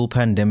global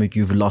pandemic,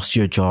 you've lost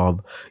your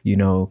job,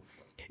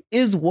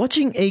 is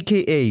watching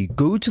AKA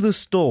go to the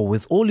store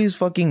with all his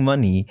fucking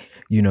money,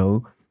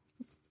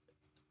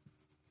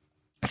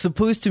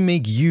 supposed to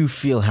make you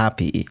feel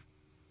happy?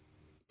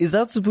 Is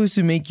that supposed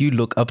to make you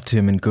look up to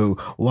him and go,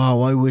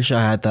 wow, I wish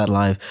I had that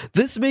life?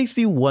 This makes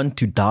me want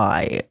to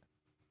die.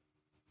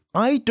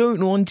 I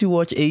don't want to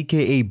watch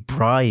AKA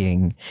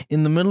Brying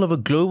in the middle of a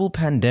global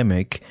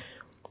pandemic,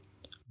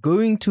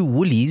 going to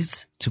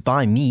Woolies to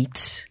buy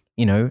meat,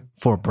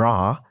 for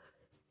bra.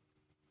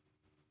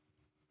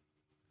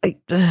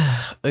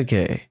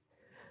 Okay.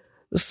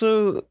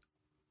 So,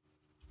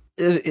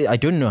 I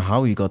don't know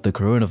how he got the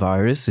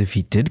coronavirus, if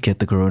he did get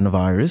the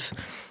coronavirus.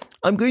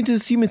 I'm going to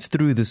assume it's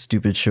through this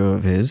stupid show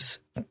of his,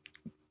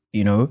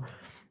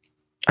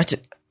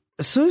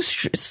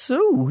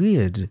 so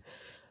weird.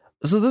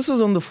 So this was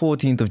on the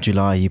 14th of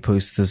July. He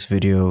posted this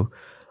video.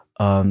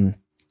 And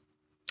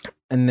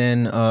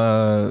then,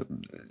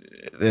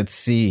 let's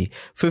see,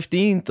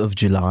 15th of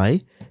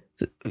July.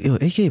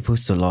 AKA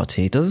posts a lot,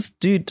 hey? Does this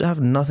dude have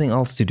nothing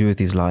else to do with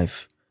his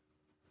life?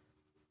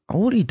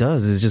 All he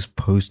does is just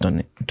post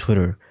on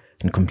Twitter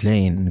and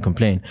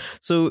complain.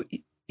 So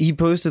he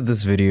posted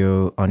this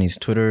video on his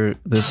Twitter.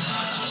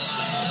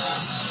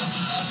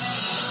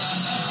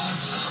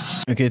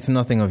 Okay, it's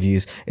nothing of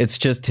use. It's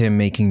just him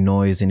making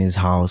noise in his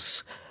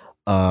house.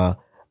 And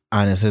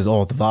it says,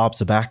 oh, the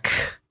vibes are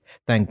back.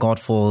 Thank God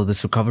for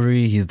this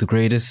recovery. He's the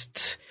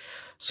greatest.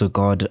 So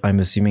God, I'm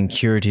assuming,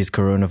 cured his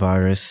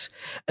coronavirus.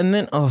 And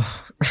then,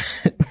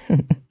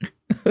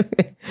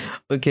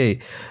 okay.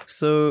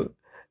 So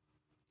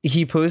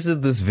he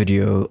posted this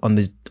video on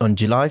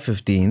July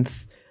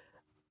 15th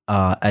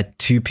at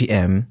 2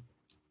 p.m.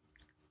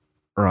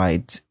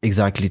 Right,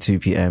 exactly 2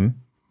 p.m.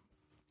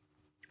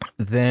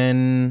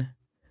 Then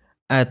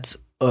at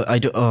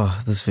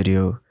this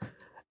video,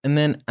 and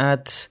then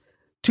at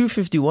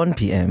 2:51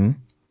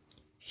 p.m.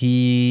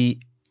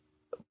 he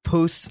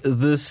posts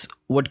this,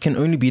 what can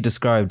only be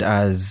described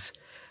as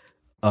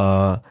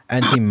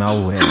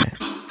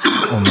anti-malware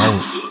or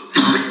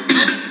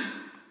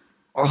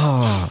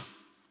oh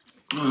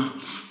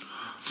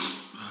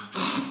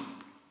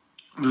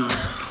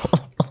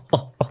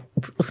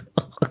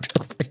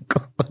my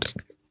God.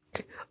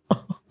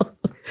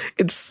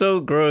 It's so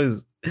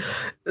gross.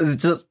 It's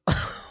just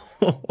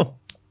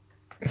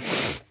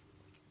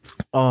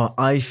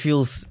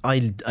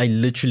I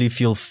literally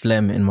feel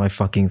phlegm in my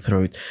fucking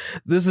throat.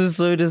 This is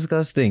so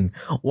disgusting.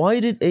 Why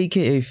did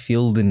AKA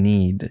feel the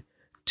need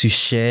to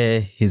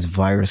share his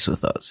virus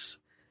with us?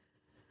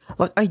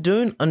 I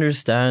don't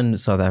understand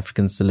South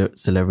African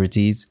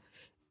celebrities.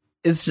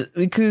 It's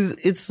because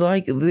it's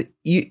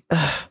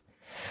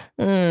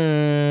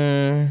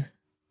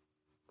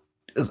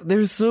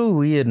They're so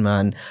weird,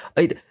 man.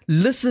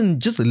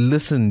 Just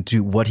listen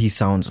to what he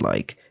sounds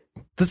like.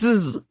 This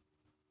is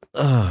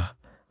oh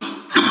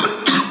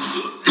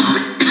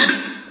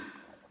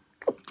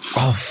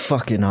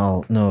fucking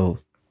hell. No,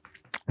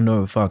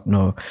 fuck,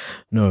 no.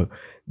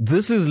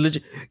 This is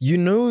legit. You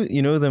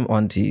know them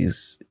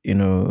aunties,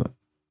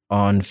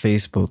 on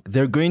Facebook.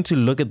 They're going to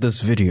look at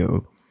this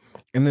video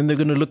and then they're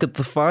going to look at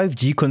the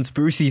 5G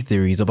conspiracy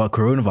theories about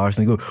coronavirus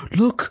and go,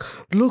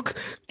 look,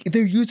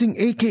 they're using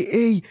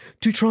AKA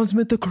to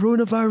transmit the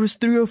coronavirus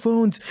through your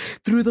phones,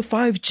 through the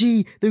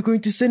 5G. They're going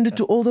to send it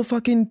to all the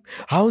fucking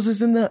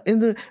houses and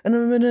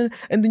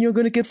then you're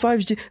going to get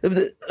 5G.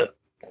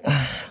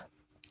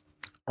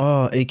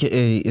 Oh,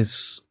 AKA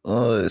is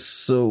it's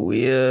so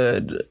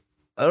weird.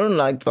 I don't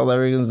like South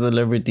African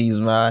celebrities,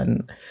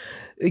 man.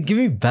 They give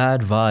me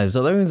bad vibes.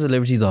 South African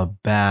celebrities are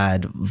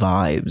bad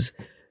vibes.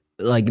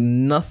 Like,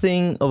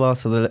 nothing about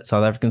South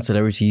African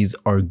celebrities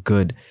are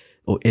good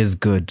or is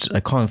good. I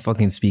can't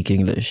fucking speak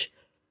English.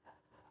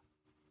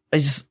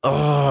 It's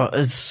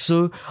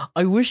so...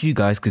 I wish you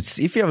guys could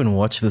see. If you haven't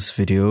watched this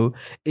video,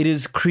 it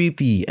is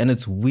creepy and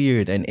it's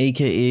weird, and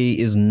AKA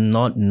is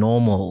not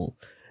normal.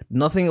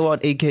 Nothing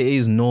about AKA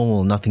is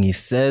normal. Nothing he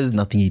says,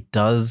 nothing he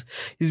does.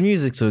 His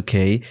music's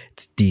okay.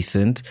 It's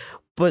decent.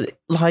 But,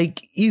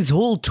 like, his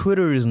whole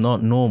Twitter is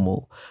not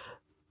normal.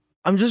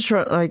 I'm just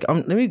trying,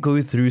 let me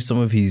go through some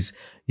of his,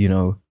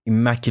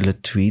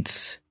 immaculate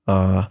tweets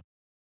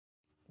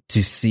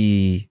to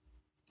see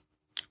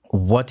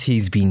what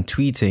he's been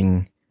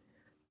tweeting.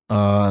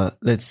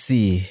 Let's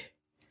see.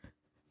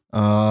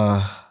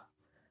 An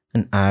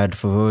ad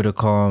for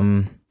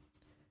Vodacom.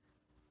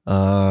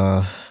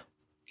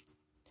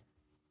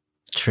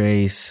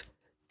 Trace.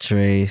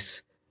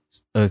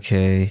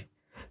 Okay,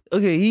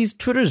 his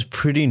Twitter is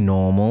pretty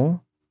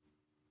normal.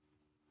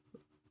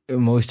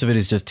 Most of it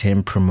is just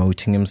him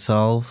promoting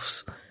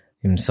himself.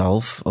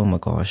 Oh my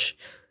gosh.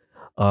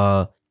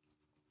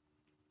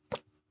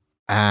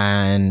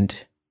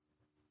 And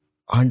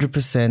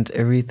 100%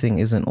 everything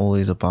isn't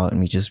always about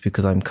me. Just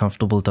because I'm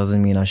comfortable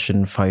doesn't mean I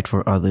shouldn't fight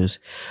for others.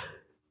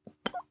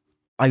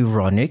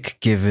 Ironic,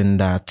 given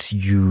that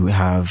you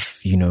have,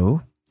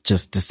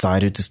 just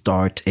decided to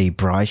start a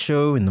Bri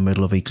show in the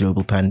middle of a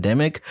global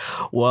pandemic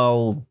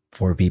while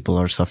poor people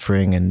are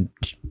suffering and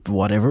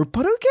whatever.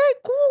 But okay,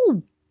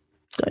 cool.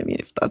 I mean,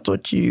 if that's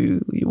what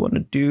you want to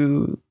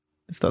do,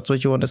 if that's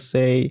what you want to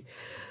say,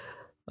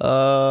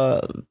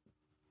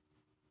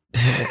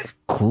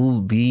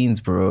 cool beans,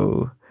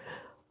 bro.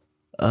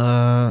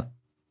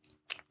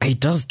 He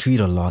does tweet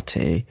a lot,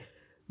 eh?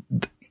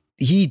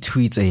 He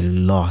tweets a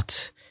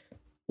lot.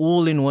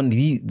 All in one.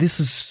 This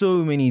is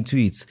so many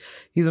tweets.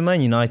 He's a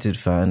Man United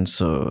fan,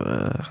 so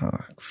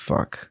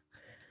fuck.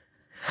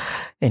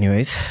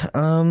 Anyways,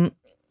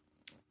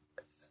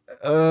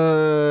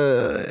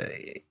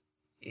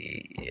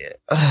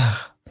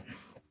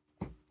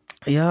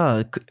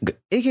 yeah,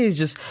 AK is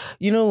just,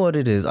 you know what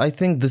it is. I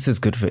think this is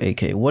good for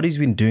AK. What he's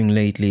been doing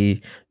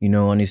lately,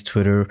 on his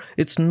Twitter,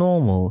 it's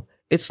normal.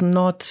 It's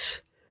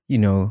not, he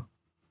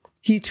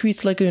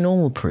tweets like a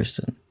normal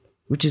person,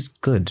 which is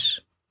good,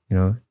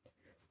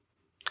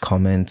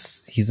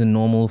 Comments. He's a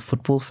normal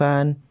football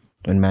fan.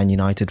 When Man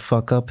United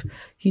fuck up,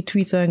 he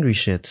tweets angry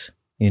shit,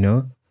 He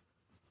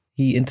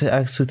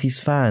interacts with his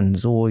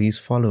fans or his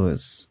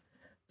followers.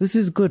 This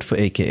is good for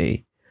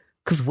AKA.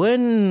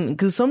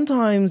 Because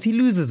sometimes he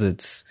loses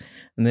it.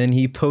 And then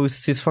he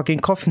posts his fucking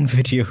coughing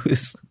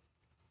videos.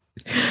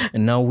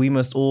 And now we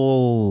must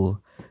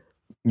all,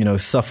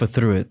 suffer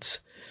through it.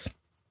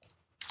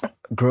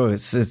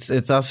 Gross.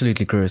 It's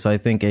absolutely gross. I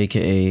think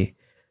AKA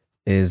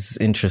is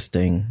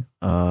interesting.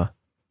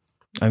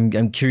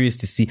 I'm curious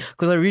to see.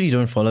 Because I really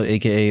don't follow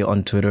AKA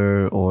on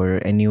Twitter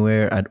or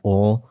anywhere at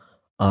all.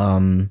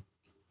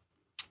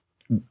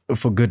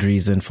 For good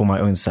reason, for my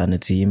own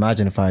sanity.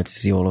 Imagine if I had to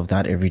see all of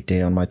that every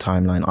day on my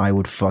timeline. I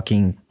would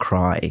fucking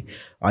cry.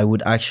 I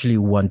would actually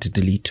want to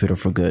delete Twitter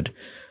for good.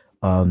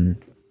 So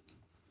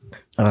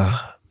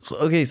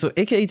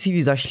AKA TV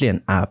is actually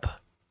an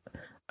app.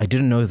 I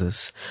didn't know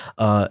this.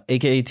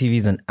 AKA TV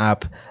is an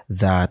app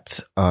that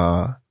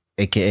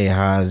AKA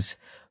has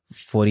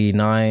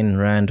 49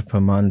 Rand per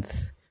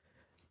month.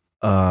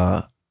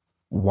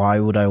 Why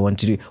would I want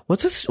to do...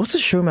 What's a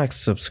Showmax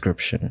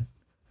subscription?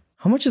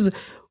 How much is it?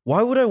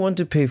 Why would I want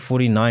to pay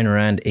 49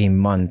 Rand a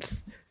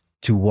month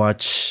to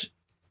watch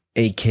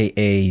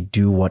AKA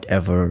do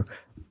whatever,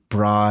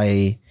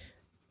 Bri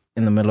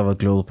in the middle of a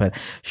global pandemic?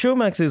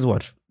 Showmax is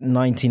what?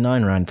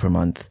 99 Rand per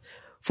month.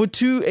 For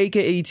 2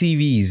 AKA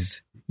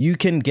TVs, you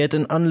can get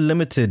an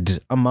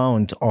unlimited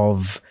amount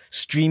of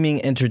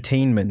streaming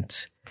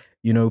entertainment,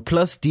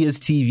 plus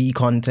DSTV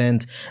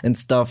content and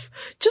stuff.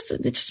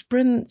 Just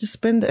spend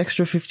the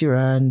extra 50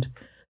 Rand.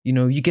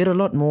 You get a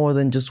lot more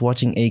than just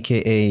watching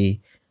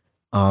AKA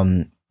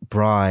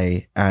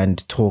Bri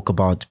and talk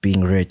about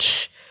being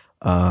rich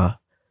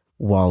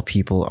while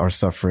people are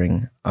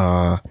suffering.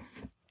 But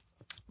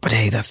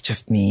hey, that's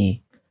just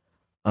me.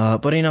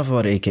 But enough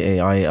about AKA.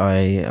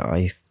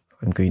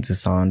 I'm going to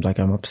sound like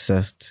I'm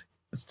obsessed.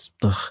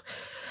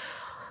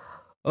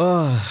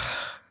 Oh,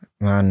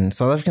 man,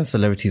 South African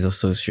celebrities are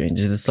so strange.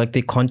 It's like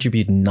they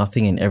contribute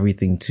nothing and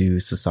everything to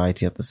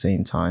society at the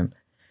same time.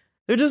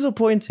 They're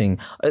disappointing.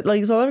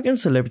 Like, South African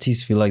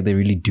celebrities feel like they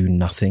really do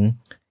nothing,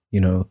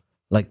 you know,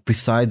 like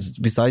besides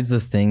the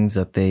things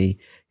that they,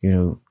 you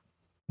know,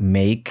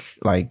 make,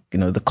 like, you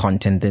know, the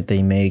content that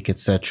they make,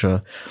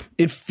 etc.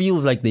 It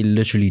feels like they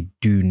literally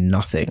do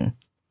nothing,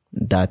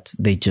 that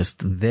they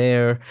just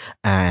there,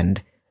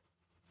 and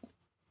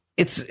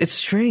it's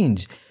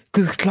strange.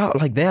 Because clout,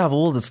 like, they have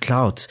all this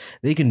clout.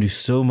 They can do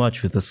so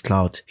much with this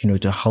clout, you know,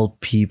 to help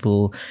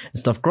people and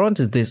stuff.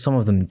 Granted, some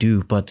of them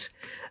do, but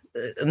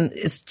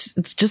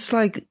it's just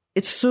like,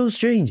 it's so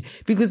strange,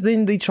 because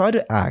then they try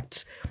to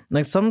act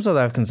like, some South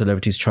African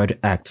celebrities try to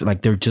act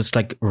like they're just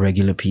like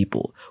regular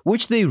people,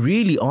 which they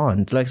really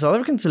aren't. Like, South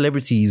African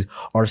celebrities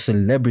are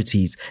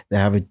celebrities. They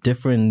have a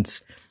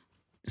different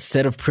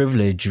set of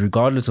privilege,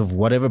 regardless of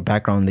whatever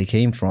background they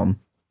came from.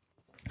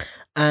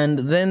 And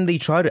then they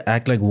try to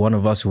act like one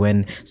of us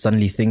when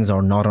suddenly things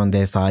are not on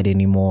their side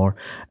anymore.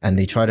 And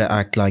they try to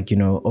act like, you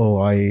know, oh,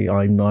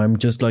 I'm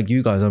just like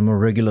you guys. I'm a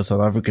regular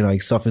South African. I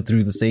suffer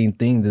through the same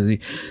things.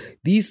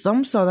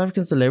 Some South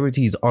African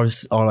celebrities are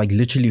like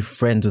literally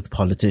friends with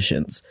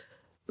politicians.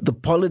 The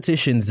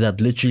politicians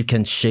that literally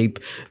can shape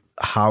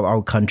how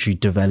our country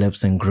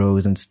develops and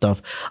grows and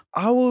stuff.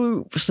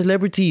 Our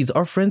celebrities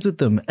are friends with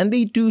them, and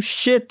they do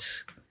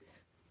shit.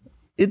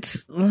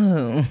 It's...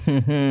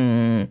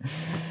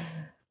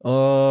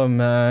 Oh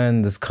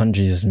man, this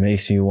country just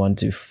makes me want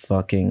to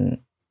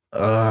fucking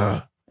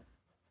I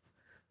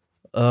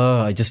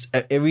just,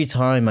 every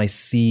time I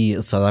see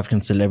a South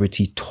African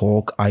celebrity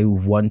talk, I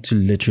want to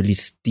literally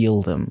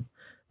steal them,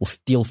 or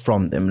steal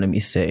from them, let me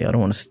say. I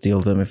don't want to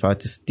steal them. If I had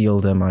to steal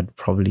them, I'd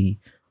probably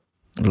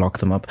lock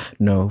them up.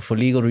 No, for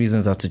legal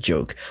reasons, that's a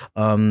joke.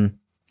 But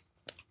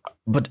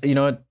you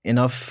know what?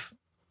 Enough.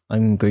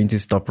 I'm going to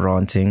stop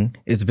ranting.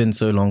 It's been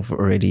so long for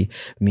already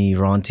me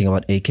ranting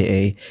about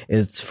AKA.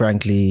 It's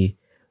frankly,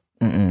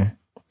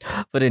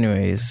 But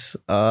anyways,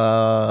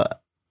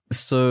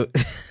 so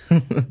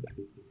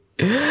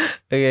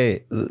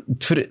okay,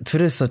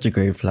 Twitter is such a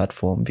great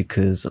platform,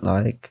 because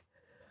like,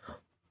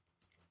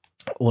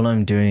 all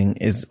I'm doing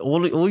is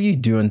all you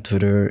do on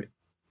Twitter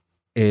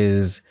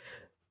is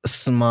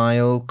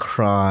smile,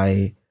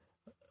 cry,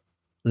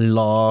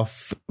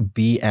 laugh,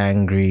 be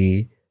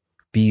angry,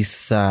 be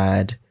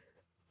sad,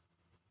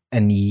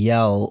 and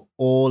yell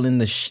all in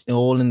the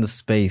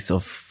space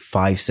of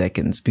 5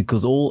 seconds,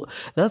 because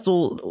that's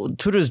all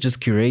Twitter is just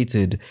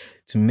curated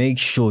to make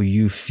sure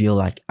you feel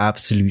like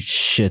absolute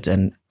shit,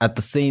 and at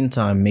the same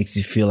time makes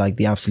you feel like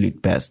the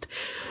absolute best.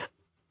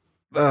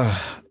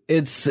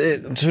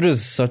 Twitter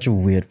is such a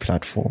weird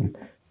platform.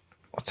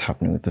 What's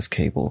happening with this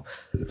cable?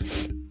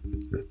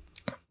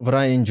 But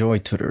I enjoy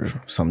Twitter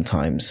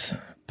sometimes.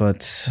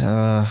 But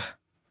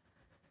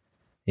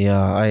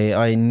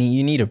yeah,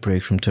 you need a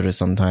break from Twitter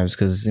sometimes,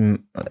 because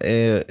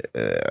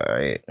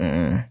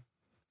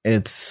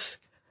it's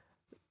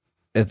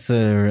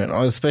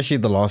especially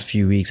the last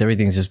few weeks,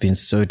 everything's just been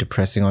so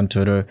depressing on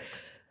Twitter.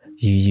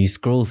 You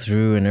scroll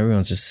through and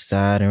everyone's just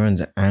sad,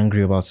 everyone's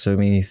angry about so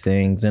many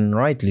things, and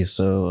rightly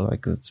so.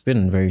 Like, it's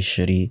been very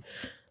shitty.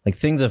 Like,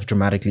 things have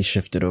dramatically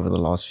shifted over the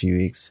last few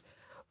weeks,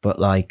 but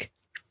like,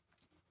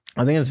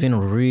 I think it's been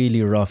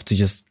really rough to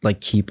just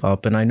like keep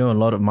up. And I know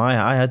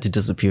I had to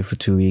disappear for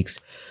 2 weeks,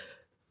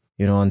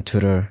 you know, on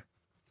Twitter.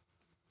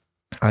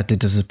 I had to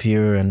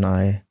disappear, and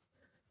I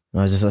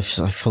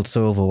felt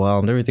so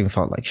overwhelmed. Everything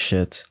felt like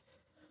shit.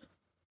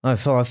 I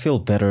feel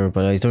better,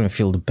 but I don't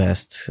feel the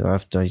best.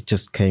 I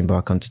just came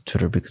back onto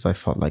Twitter because I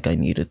felt like I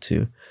needed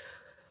to.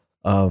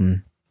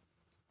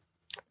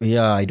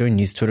 Yeah, I don't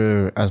use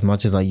Twitter as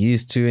much as I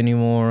used to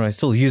anymore. I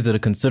still use it a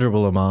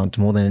considerable amount,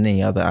 more than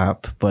any other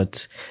app,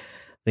 but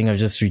I think I've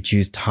just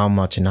reduced how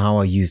much and how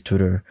I use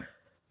Twitter,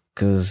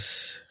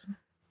 because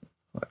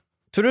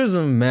Twitter is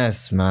a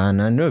mess, man.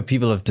 I know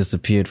people have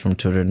disappeared from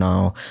Twitter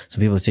now.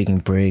 Some people are taking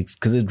breaks,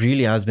 because it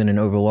really has been an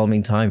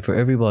overwhelming time for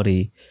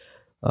everybody.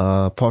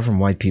 Apart from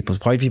white people.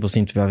 White people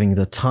seem to be having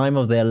the time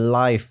of their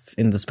life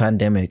in this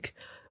pandemic.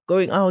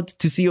 Going out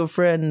to see your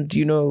friend,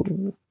 you know,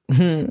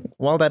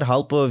 while that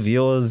helper of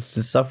yours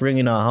is suffering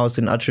in our house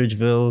in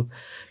Uttridgeville,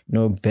 you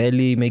know,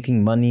 barely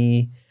making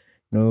money,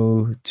 you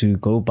know, to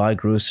go buy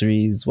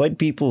groceries. White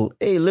people,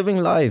 hey, living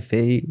life,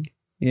 hey,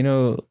 you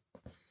know,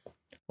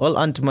 while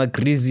Aunt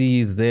Magrizi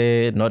is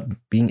there,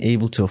 not being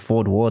able to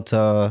afford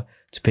water,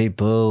 to pay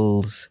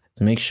bills,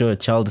 to make sure a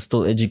child is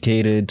still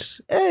educated.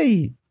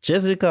 Hey,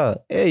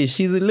 Jessica, hey,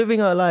 she's living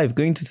her life,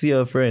 going to see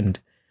her friend.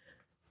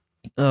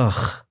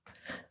 Ugh.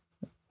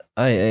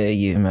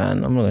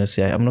 Man, I'm not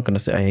gonna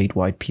say I hate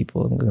white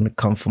people. I'm gonna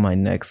come for my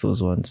necks,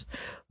 those ones.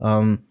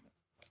 But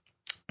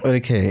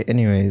okay,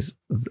 anyways,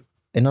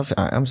 enough.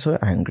 I'm so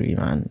angry,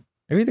 man.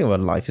 Everything about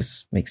life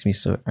makes me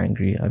so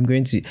angry.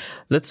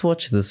 Let's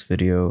watch this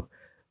video.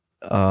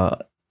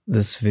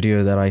 This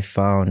video that I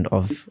found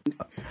of,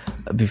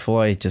 let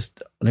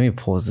me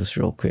pause this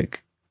real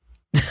quick.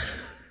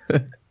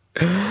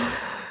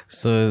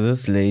 So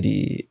this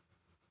lady,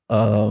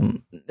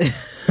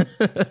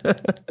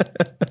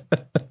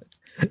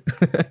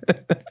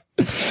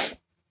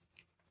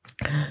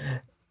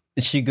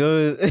 She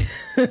goes.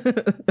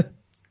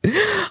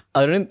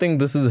 I don't think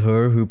this is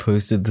her who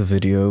posted the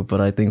video,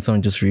 but I think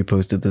someone just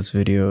reposted this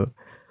video.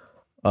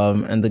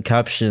 And the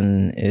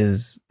caption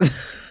is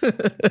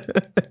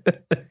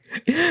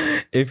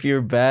if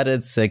you're bad at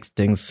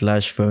sexting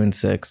 / phone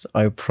sex,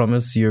 I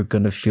promise you're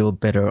gonna feel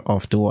better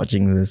after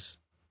watching this.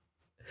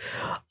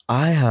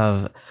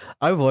 I've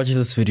watched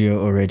this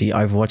video already.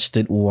 I've watched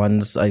it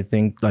once, I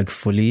think, like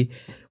fully.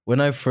 When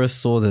I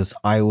first saw this,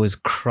 I was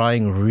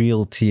crying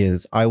real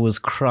tears. I was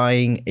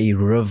crying a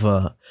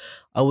river.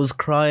 I was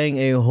crying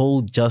a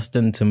whole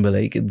Justin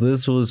Timberlake.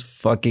 This was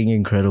fucking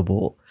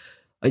incredible.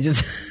 I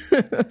just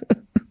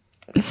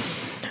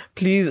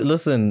please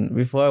listen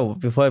before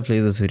I play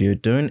this video.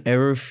 Don't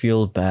ever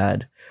feel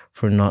bad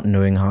for not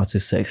knowing how to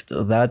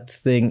sext. That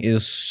thing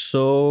is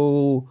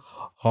so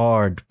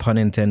hard, pun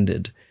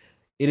intended.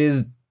 It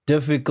is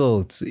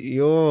difficult.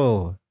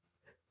 Yo,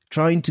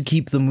 trying to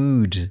keep the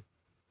mood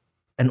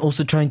and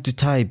also trying to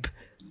type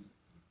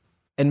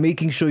and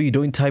making sure you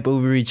don't type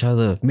over each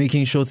other,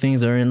 making sure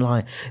things are in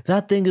line.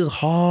 That thing is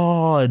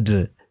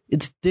hard.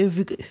 It's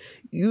difficult.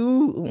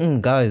 You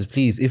guys,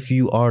 please, if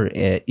you are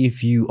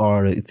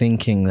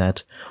thinking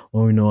that,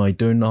 oh no, I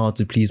don't know how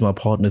to please my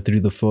partner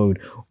through the phone,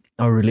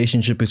 our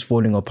relationship is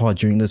falling apart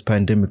during this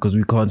pandemic because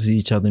we can't see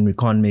each other and we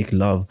can't make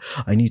love,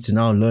 I need to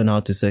now learn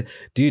how to say,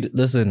 dude,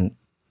 listen,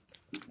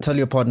 tell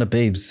your partner,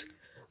 babes,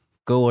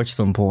 go watch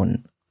some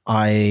porn.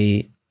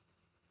 I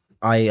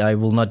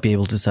will not be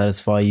able to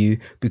satisfy you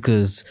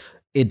because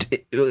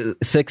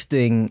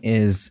sexting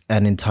is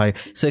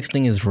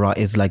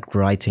like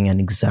writing an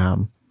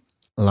exam.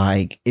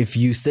 Like if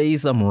you say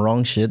some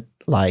wrong shit,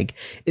 like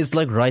it's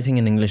like writing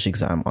an English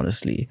exam,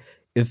 honestly.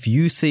 If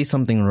you say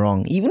something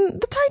wrong, even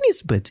the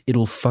tiniest bit,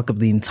 it'll fuck up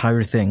the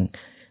entire thing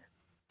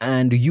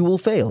and you will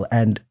fail.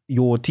 And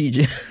your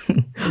teacher,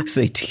 I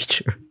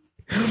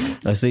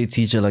say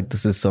teacher like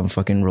this is some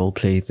fucking role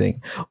play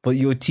thing, but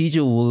your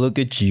teacher will look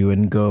at you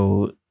and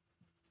go,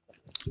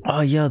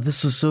 oh yeah,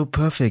 this was so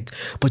perfect,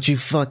 but you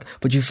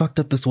fucked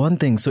up this one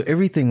thing, so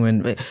everything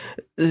went.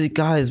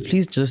 Guys,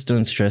 please just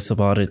don't stress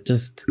about it.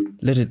 Just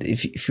let it.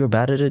 If you're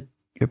bad at it,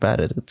 you're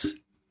bad at it.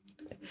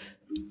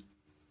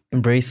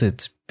 Embrace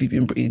it,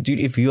 dude.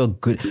 If you are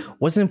good,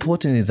 what's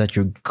important is that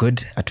you're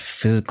good at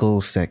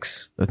physical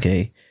sex.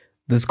 Okay,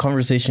 this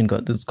conversation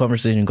got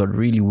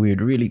really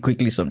weird really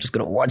quickly, so I'm just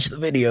gonna watch the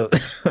video.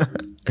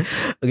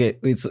 Okay,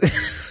 wait. So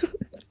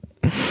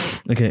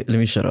okay, let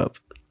me shut up.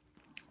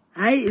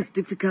 Hi, it's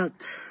difficult.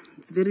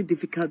 It's very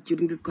difficult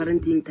during these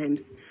quarantine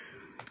times.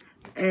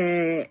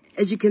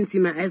 As you can see,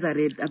 my eyes are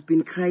red. I've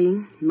been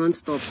crying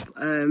non-stop.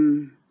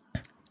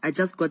 I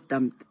just got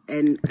dumped,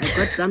 and I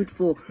got dumped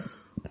for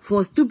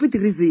a stupid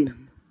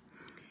reason.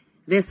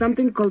 There's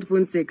something called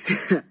phone sex.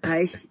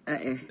 Man.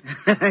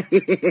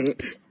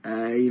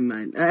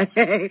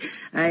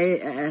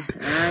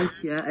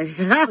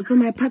 So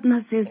my partner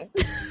says.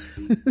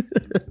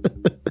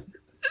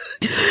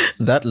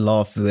 That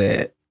laugh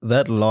there.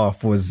 That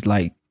laugh was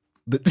like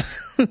that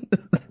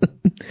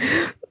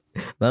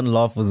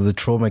laugh was the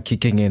trauma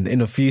kicking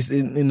in a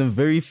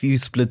very few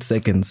split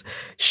seconds.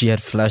 She had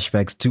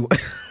flashbacks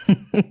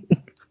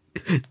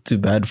to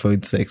bad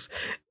phone sex.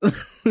 I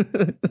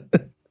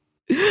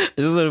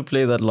just want to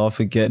play that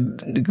laugh again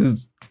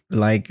because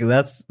like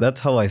that's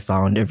how I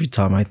sound every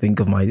time I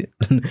think of I'm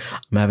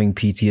having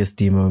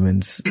PTSD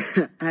moments.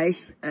 Man.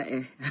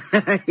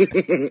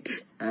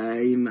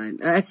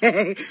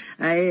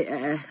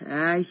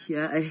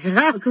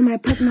 So my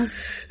partner.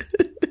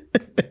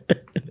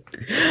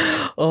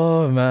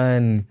 Oh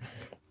man,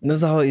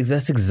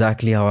 that's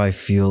exactly how I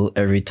feel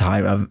every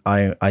time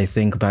I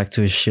think back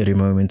to a shitty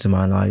moment in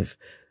my life.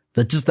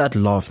 That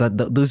laugh,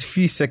 those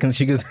few seconds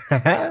she goes,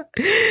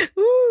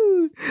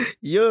 Woo,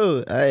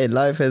 yo,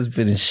 life has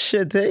been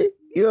shit, eh?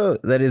 Yo,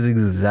 that is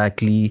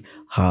exactly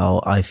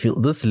how I feel.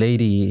 This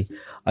lady,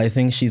 I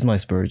think she's my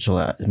spirit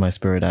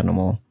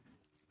animal.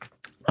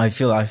 I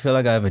feel like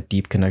I have a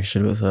deep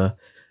connection with her,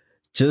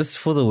 just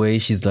for the way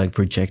she's like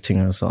projecting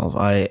herself.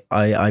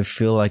 I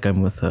feel like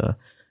I'm with her,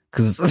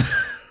 cause.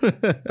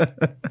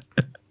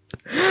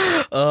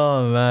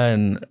 Oh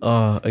man.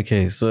 Oh,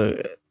 okay. So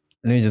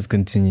let me just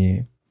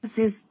continue.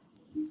 Says,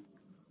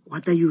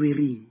 what are you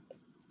wearing?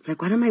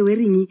 Like, what am I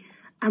wearing?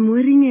 I'm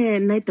wearing a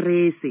night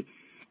dress,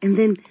 and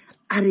then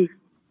I'm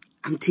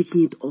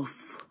taking it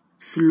off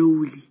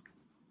slowly.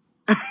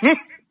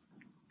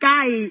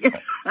 Guy,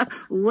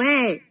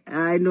 where?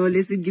 I know.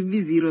 Listen, give me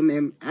 0,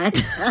 ma'am.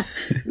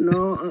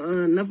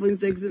 No, nothing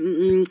sex.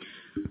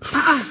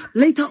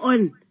 Later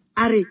on,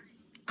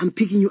 I'm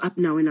picking you up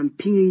now, and I'm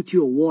pinging you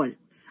to a wall.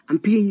 I'm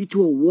pinging you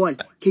to a wall.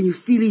 Can you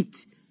feel it?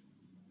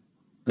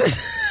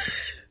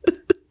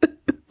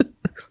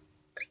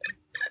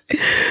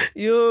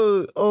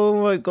 Yo,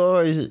 oh my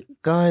gosh,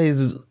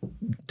 guys,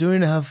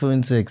 don't have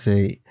phone sex,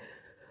 eh?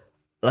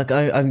 Like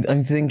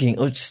I'm thinking,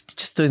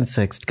 just don't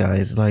sext,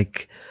 guys.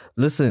 Like,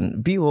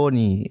 listen, be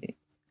horny.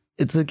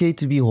 It's okay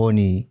to be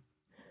horny.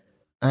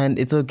 And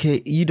it's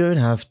okay. You don't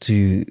have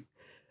to.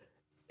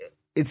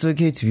 It's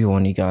okay to be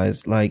horny,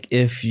 guys. Like,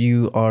 if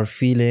you are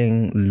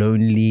feeling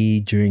lonely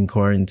during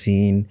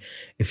quarantine,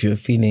 if you're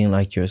feeling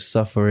like you're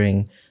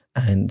suffering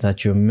and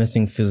that you're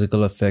missing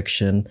physical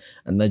affection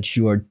and that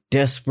you are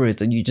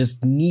desperate and you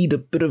just need a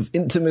bit of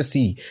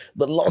intimacy,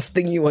 the last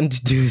thing you want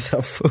to do is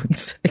have phone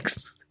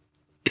sex.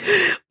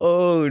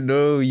 Oh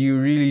no, you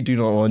really do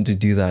not want to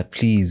do that.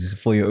 Please,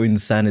 for your own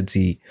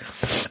sanity.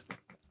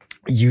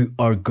 You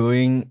are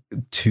going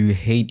to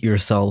hate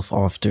yourself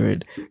after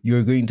it.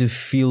 You're going to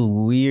feel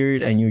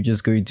weird and you're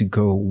just going to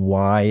go,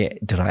 why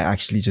did I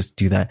actually just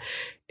do that?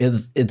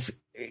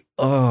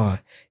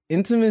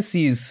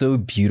 Intimacy is so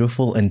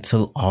beautiful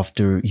until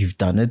after you've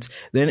done it.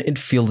 Then it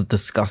feels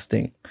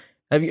disgusting.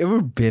 Have you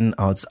ever been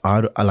out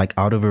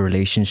of a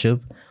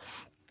relationship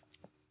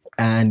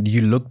and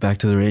you look back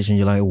to the relationship,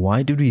 you're like,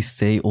 why did we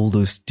say all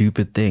those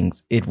stupid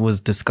things? It was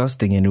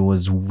disgusting and it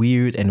was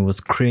weird and it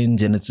was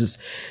cringe and it's just...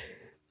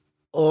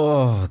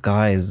 Oh,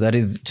 guys, that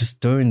is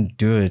just don't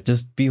do it.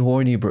 Just be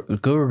horny, bro.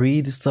 Go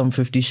read some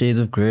 50 Shades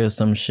of Grey or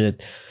some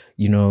shit.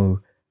 You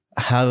know,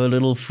 have a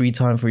little free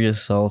time for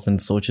yourself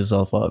and sort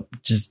yourself up.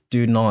 Just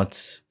do not,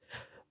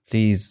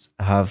 please,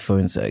 have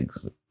phone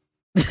sex.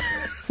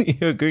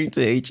 You're going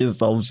to hate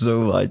yourself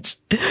so much.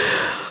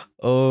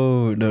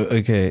 Oh, no.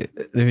 Okay.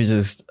 Let me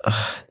just...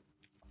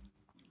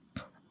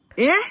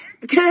 Yeah?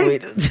 Okay.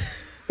 Wait.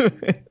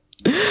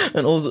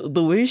 And also,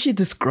 the way she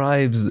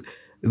describes...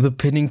 the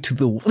pinning to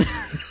the wall.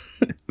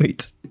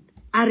 Wait.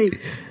 Ari,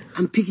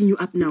 I'm picking you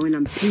up now and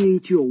I'm pinning you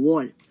to a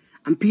wall.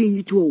 I'm pinning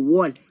you to a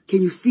wall.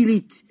 Can you feel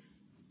it?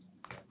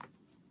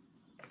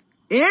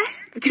 Yeah?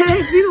 Can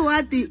I feel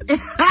what?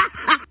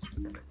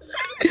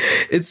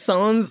 It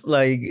sounds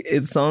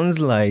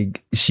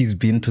like she's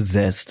been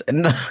possessed.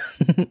 And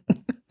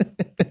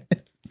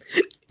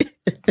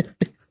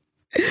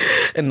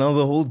and now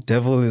the whole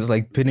devil is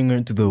like pinning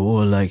her to the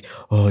wall like,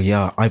 oh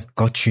yeah, I've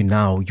got you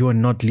now. You are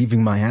not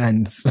leaving my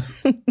hands.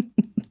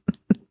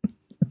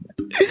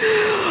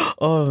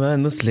 Oh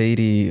man, this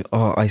lady,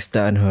 I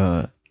stan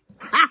her.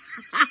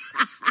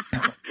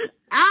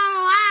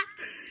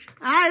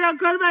 I don't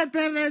call my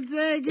parents.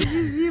 Give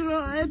me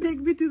 0. Take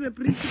me to the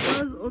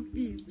principal's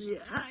office.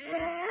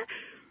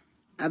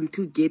 I'm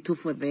too ghetto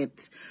for that.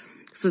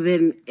 So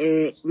then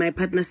my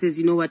partner says,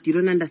 you know what, you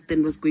don't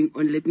understand what's going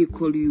on. Let me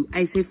call you.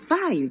 I say,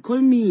 fine, call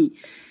me.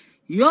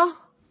 Yo,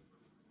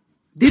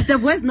 did the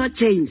voice not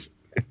change?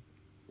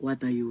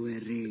 What are you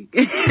wearing?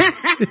 Why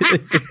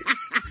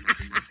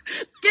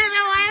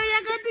are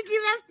you going to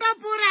give us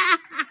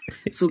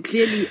tapura? So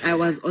clearly I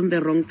was on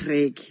the wrong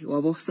track.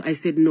 So I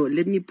said, no,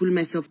 let me pull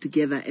myself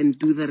together and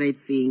do the right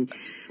thing.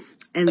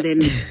 And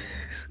then...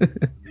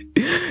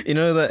 You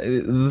know, that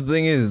the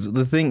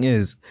thing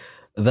is,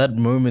 that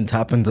moment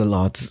happens a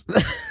lot.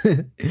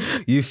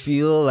 You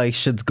feel like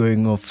shit's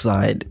going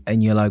offside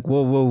and you're like,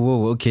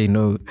 whoa, okay,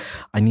 no,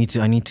 I need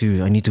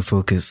to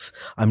focus.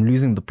 I'm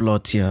losing the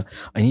plot here.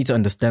 I need to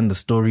understand the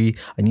story.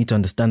 I need to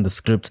understand the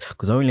script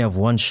because I only have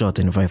one shot,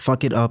 and if I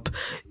fuck it up,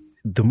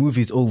 the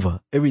movie's over.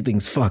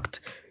 Everything's fucked.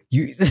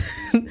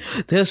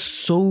 There's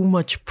so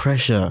much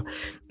pressure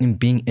in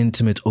being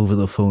intimate over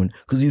the phone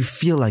because you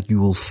feel like you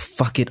will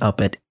fuck it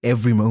up at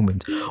every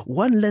moment.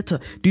 One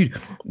letter, dude,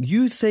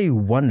 you say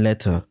one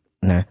letter,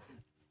 nah,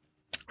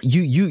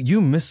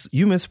 you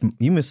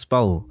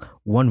misspell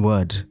one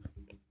word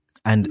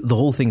and the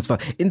whole thing's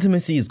fucked.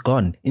 Intimacy is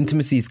gone.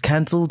 Intimacy is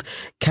cancel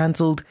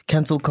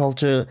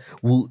culture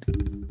will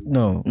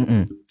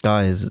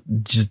guys,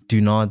 just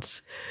do not.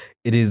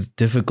 It is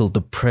difficult.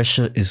 The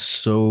pressure is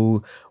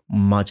so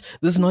much.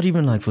 This is not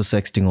even like for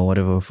sexting or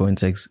whatever, phone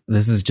sex.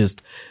 This is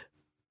just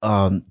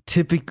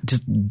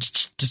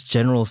just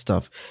general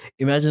stuff.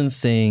 Imagine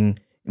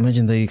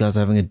that you guys are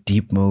having a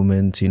deep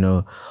moment, you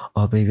know,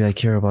 oh baby, I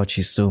care about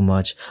you so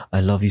much, I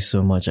love you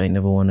so much, I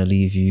never want to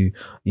leave you,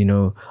 you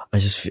know, I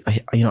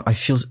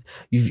feel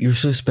you're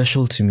so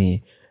special to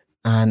me,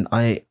 and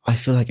I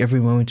feel like every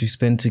moment we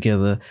spend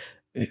together,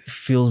 it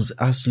feels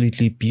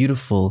absolutely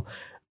beautiful.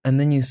 And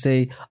then you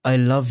say, I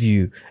love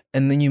you.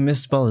 And then you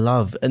misspell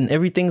love. And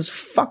everything's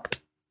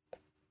fucked.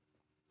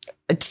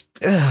 It's...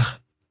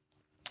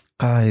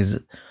 Guys,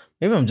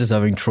 maybe I'm just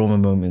having trauma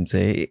moments,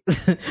 eh?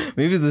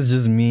 Maybe this is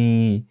just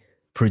me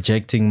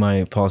projecting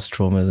my past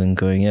traumas and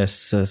going, yes,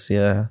 sis,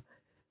 yeah.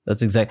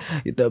 That's exact.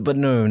 But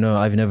no,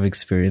 I've never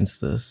experienced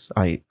this.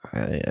 I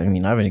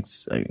mean, I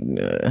haven't...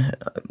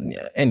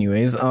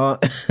 anyways,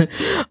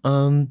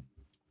 let's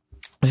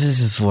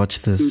just watch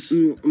this.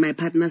 My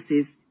partner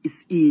says,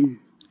 it's in.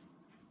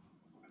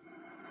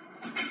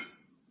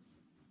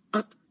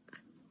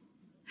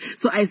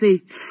 So I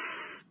say,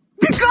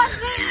 because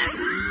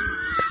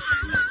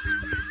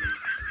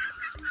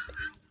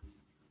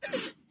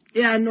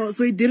yeah, no,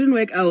 so it didn't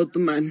work out,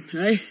 man.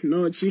 Right?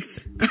 No,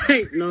 chief.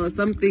 No,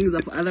 some things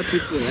are for other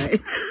people,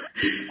 right?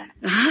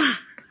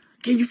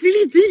 Can you feel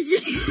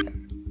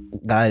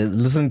it? Guys,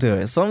 listen to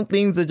her. Some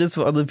things are just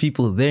for other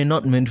people. They're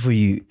not meant for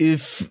you.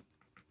 If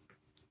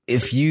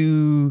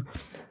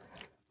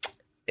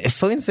if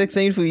phone sex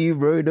ain't for you,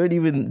 bro, don't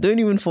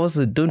even force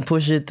it. Don't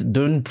push it.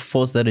 Don't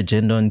force that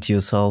agenda onto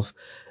yourself.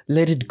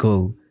 Let it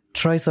go.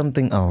 Try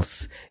something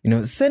else.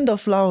 Send a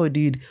flower,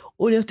 dude.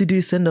 All you have to do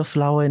is send a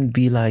flower and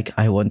be like,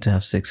 I want to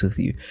have sex with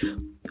you.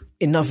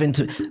 Enough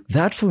into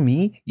that. For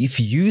me, if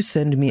you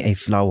send me a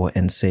flower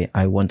and say,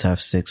 I want to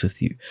have sex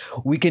with you,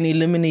 we can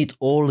eliminate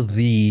all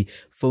the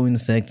phone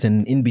sex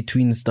and in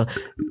between stuff.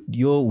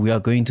 We are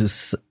going to,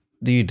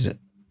 dude,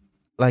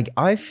 like,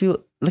 I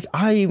feel like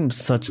I am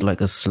such like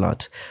a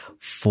slut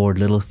for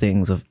little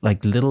things of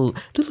like little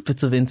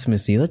bits of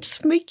intimacy that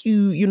just make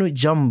you,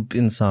 jump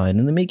inside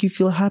and they make you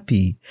feel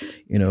happy,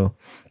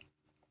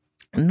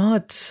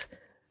 not,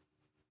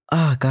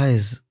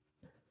 guys,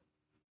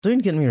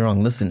 don't get me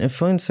wrong. Listen, if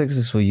phone sex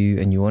is for you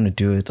and you want to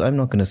do it, I'm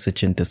not going to sit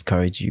here and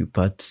discourage you.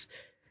 But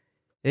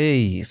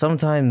hey,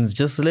 sometimes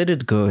just let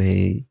it go.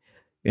 Hey,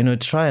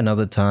 try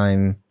another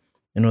time.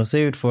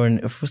 Save it for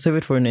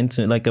an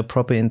intimate, like a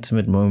proper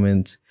intimate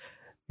moment.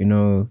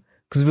 Because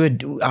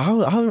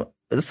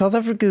South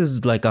Africa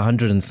is like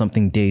 100 and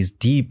something days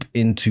deep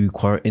into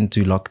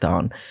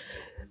lockdown.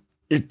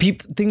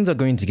 Things are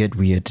going to get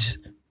weird.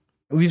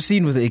 We've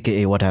seen with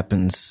AKA what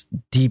happens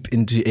deep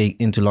into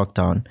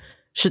lockdown.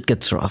 Shit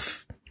gets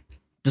rough.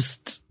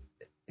 Just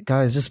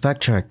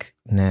backtrack.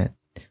 Nah.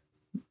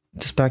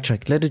 Just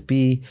backtrack. Let it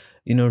be,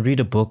 read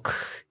a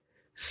book,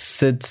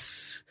 sit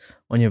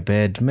on your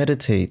bed,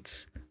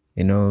 meditate.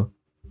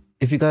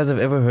 If you guys have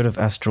ever heard of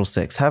astral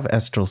sex, have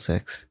astral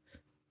sex.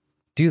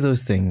 Do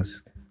those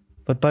things.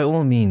 But by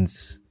all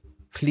means,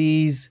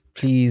 please,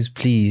 please,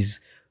 please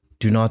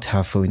do not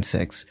have phone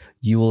sex.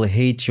 You will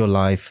hate your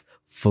life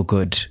for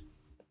good.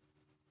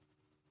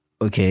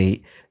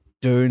 Okay?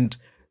 Don't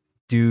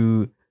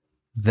do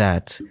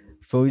that.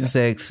 Phone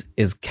sex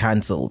is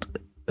cancelled.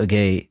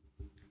 Okay?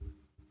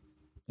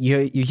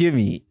 You hear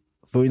me?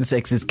 Phone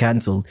sex is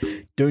cancelled.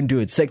 Don't do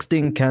it.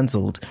 Sexting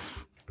cancelled.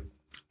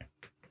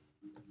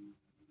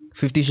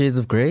 50 Shades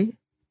of Grey?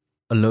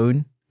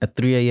 Alone at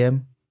 3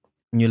 a.m.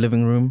 in your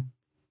living room?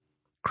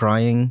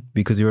 Crying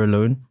because you're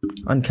alone?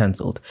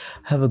 Uncancelled.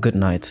 Have a good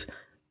night.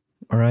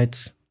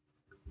 Alright?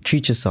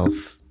 Treat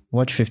yourself.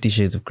 Watch 50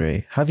 Shades of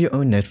Grey. Have your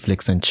own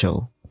Netflix and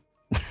chill.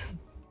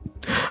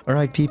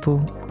 Alright,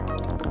 people?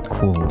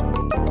 Cool.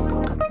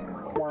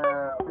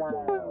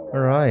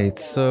 Alright,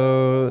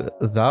 so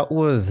that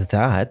was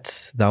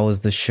that. That was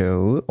the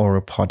show or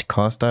a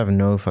podcast. I have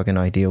no fucking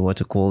idea what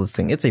to call this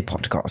thing. It's a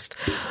podcast.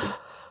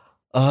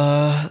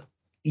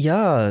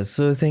 Yeah,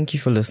 so thank you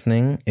for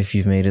listening. If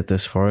you've made it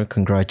this far,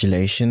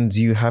 congratulations.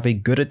 You have a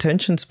good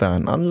attention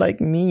span,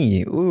 unlike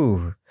me.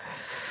 Ooh.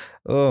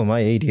 Oh,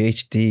 my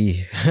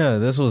ADHD.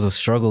 This was a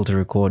struggle to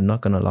record,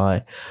 not gonna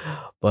lie.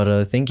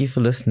 But thank you for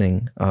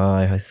listening.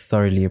 I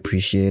thoroughly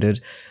appreciate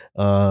it.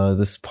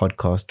 This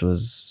podcast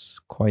was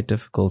quite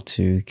difficult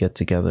to get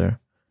together,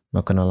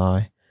 not gonna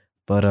lie.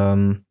 But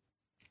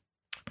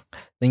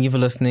thank you for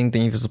listening.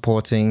 Thank you for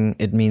supporting.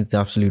 It means the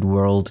absolute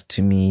world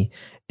to me.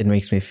 It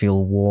makes me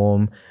feel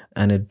warm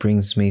and it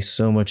brings me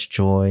so much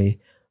joy.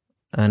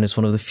 And it's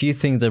one of the few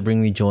things that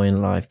bring me joy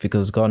in life,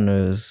 because God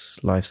knows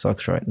life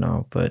sucks right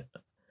now. But,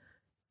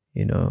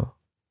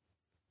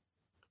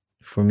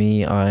 for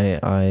me,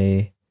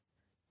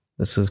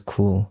 this is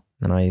cool.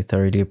 And I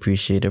thoroughly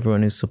appreciate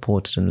everyone who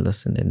supported and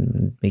listened,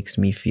 and it makes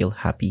me feel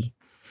happy.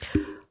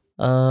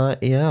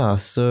 Yeah,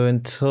 so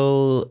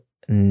until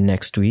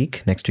next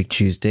week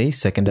Tuesday,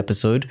 second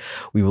episode,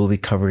 we will be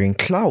covering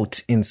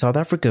clout in South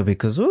Africa,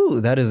 because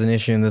that is an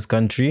issue in this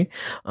country.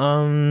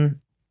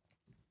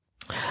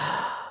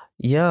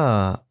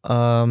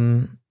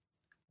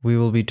 We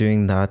will be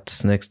doing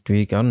that next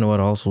week. I don't know what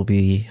else will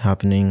be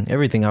happening.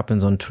 Everything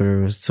happens on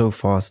Twitter so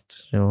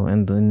fast,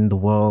 and in the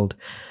world.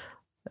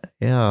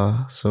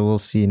 Yeah, so we'll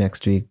see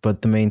next week.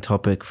 But the main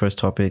topic, first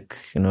topic,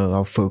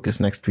 our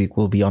focus next week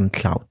will be on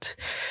clout.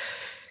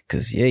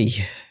 Because,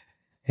 hey,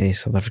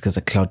 South Africa's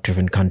a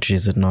clout-driven country,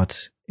 is it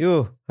not?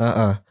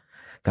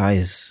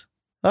 Guys.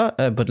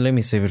 But let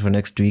me save it for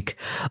next week.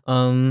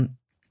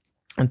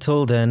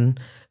 Until then,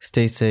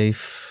 stay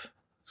safe,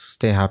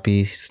 stay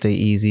happy, stay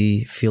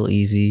easy, feel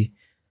easy.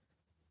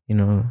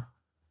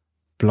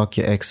 Block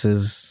your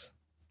exes,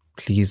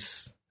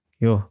 please.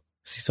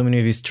 See so many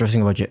of you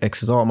stressing about your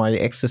exes. Oh, my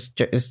ex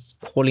is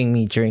calling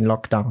me during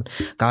lockdown.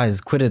 Guys,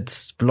 quit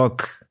it.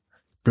 Block,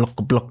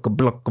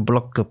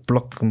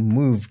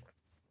 move,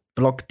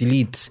 block,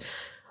 delete.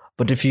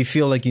 But if you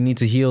feel like you need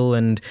to heal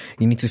and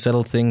you need to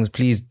settle things,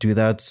 please do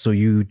that, so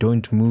you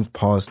don't move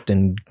past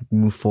and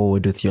move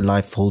forward with your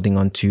life holding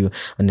on to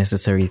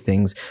unnecessary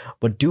things.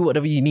 But do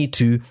whatever you need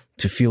to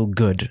feel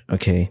good.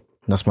 Okay,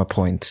 that's my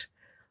point.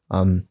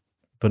 But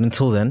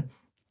until then,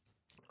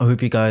 I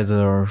hope you guys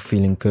are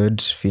feeling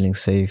good, feeling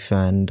safe,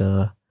 and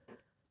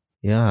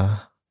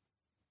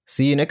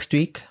see you next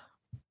week.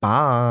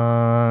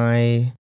 Bye.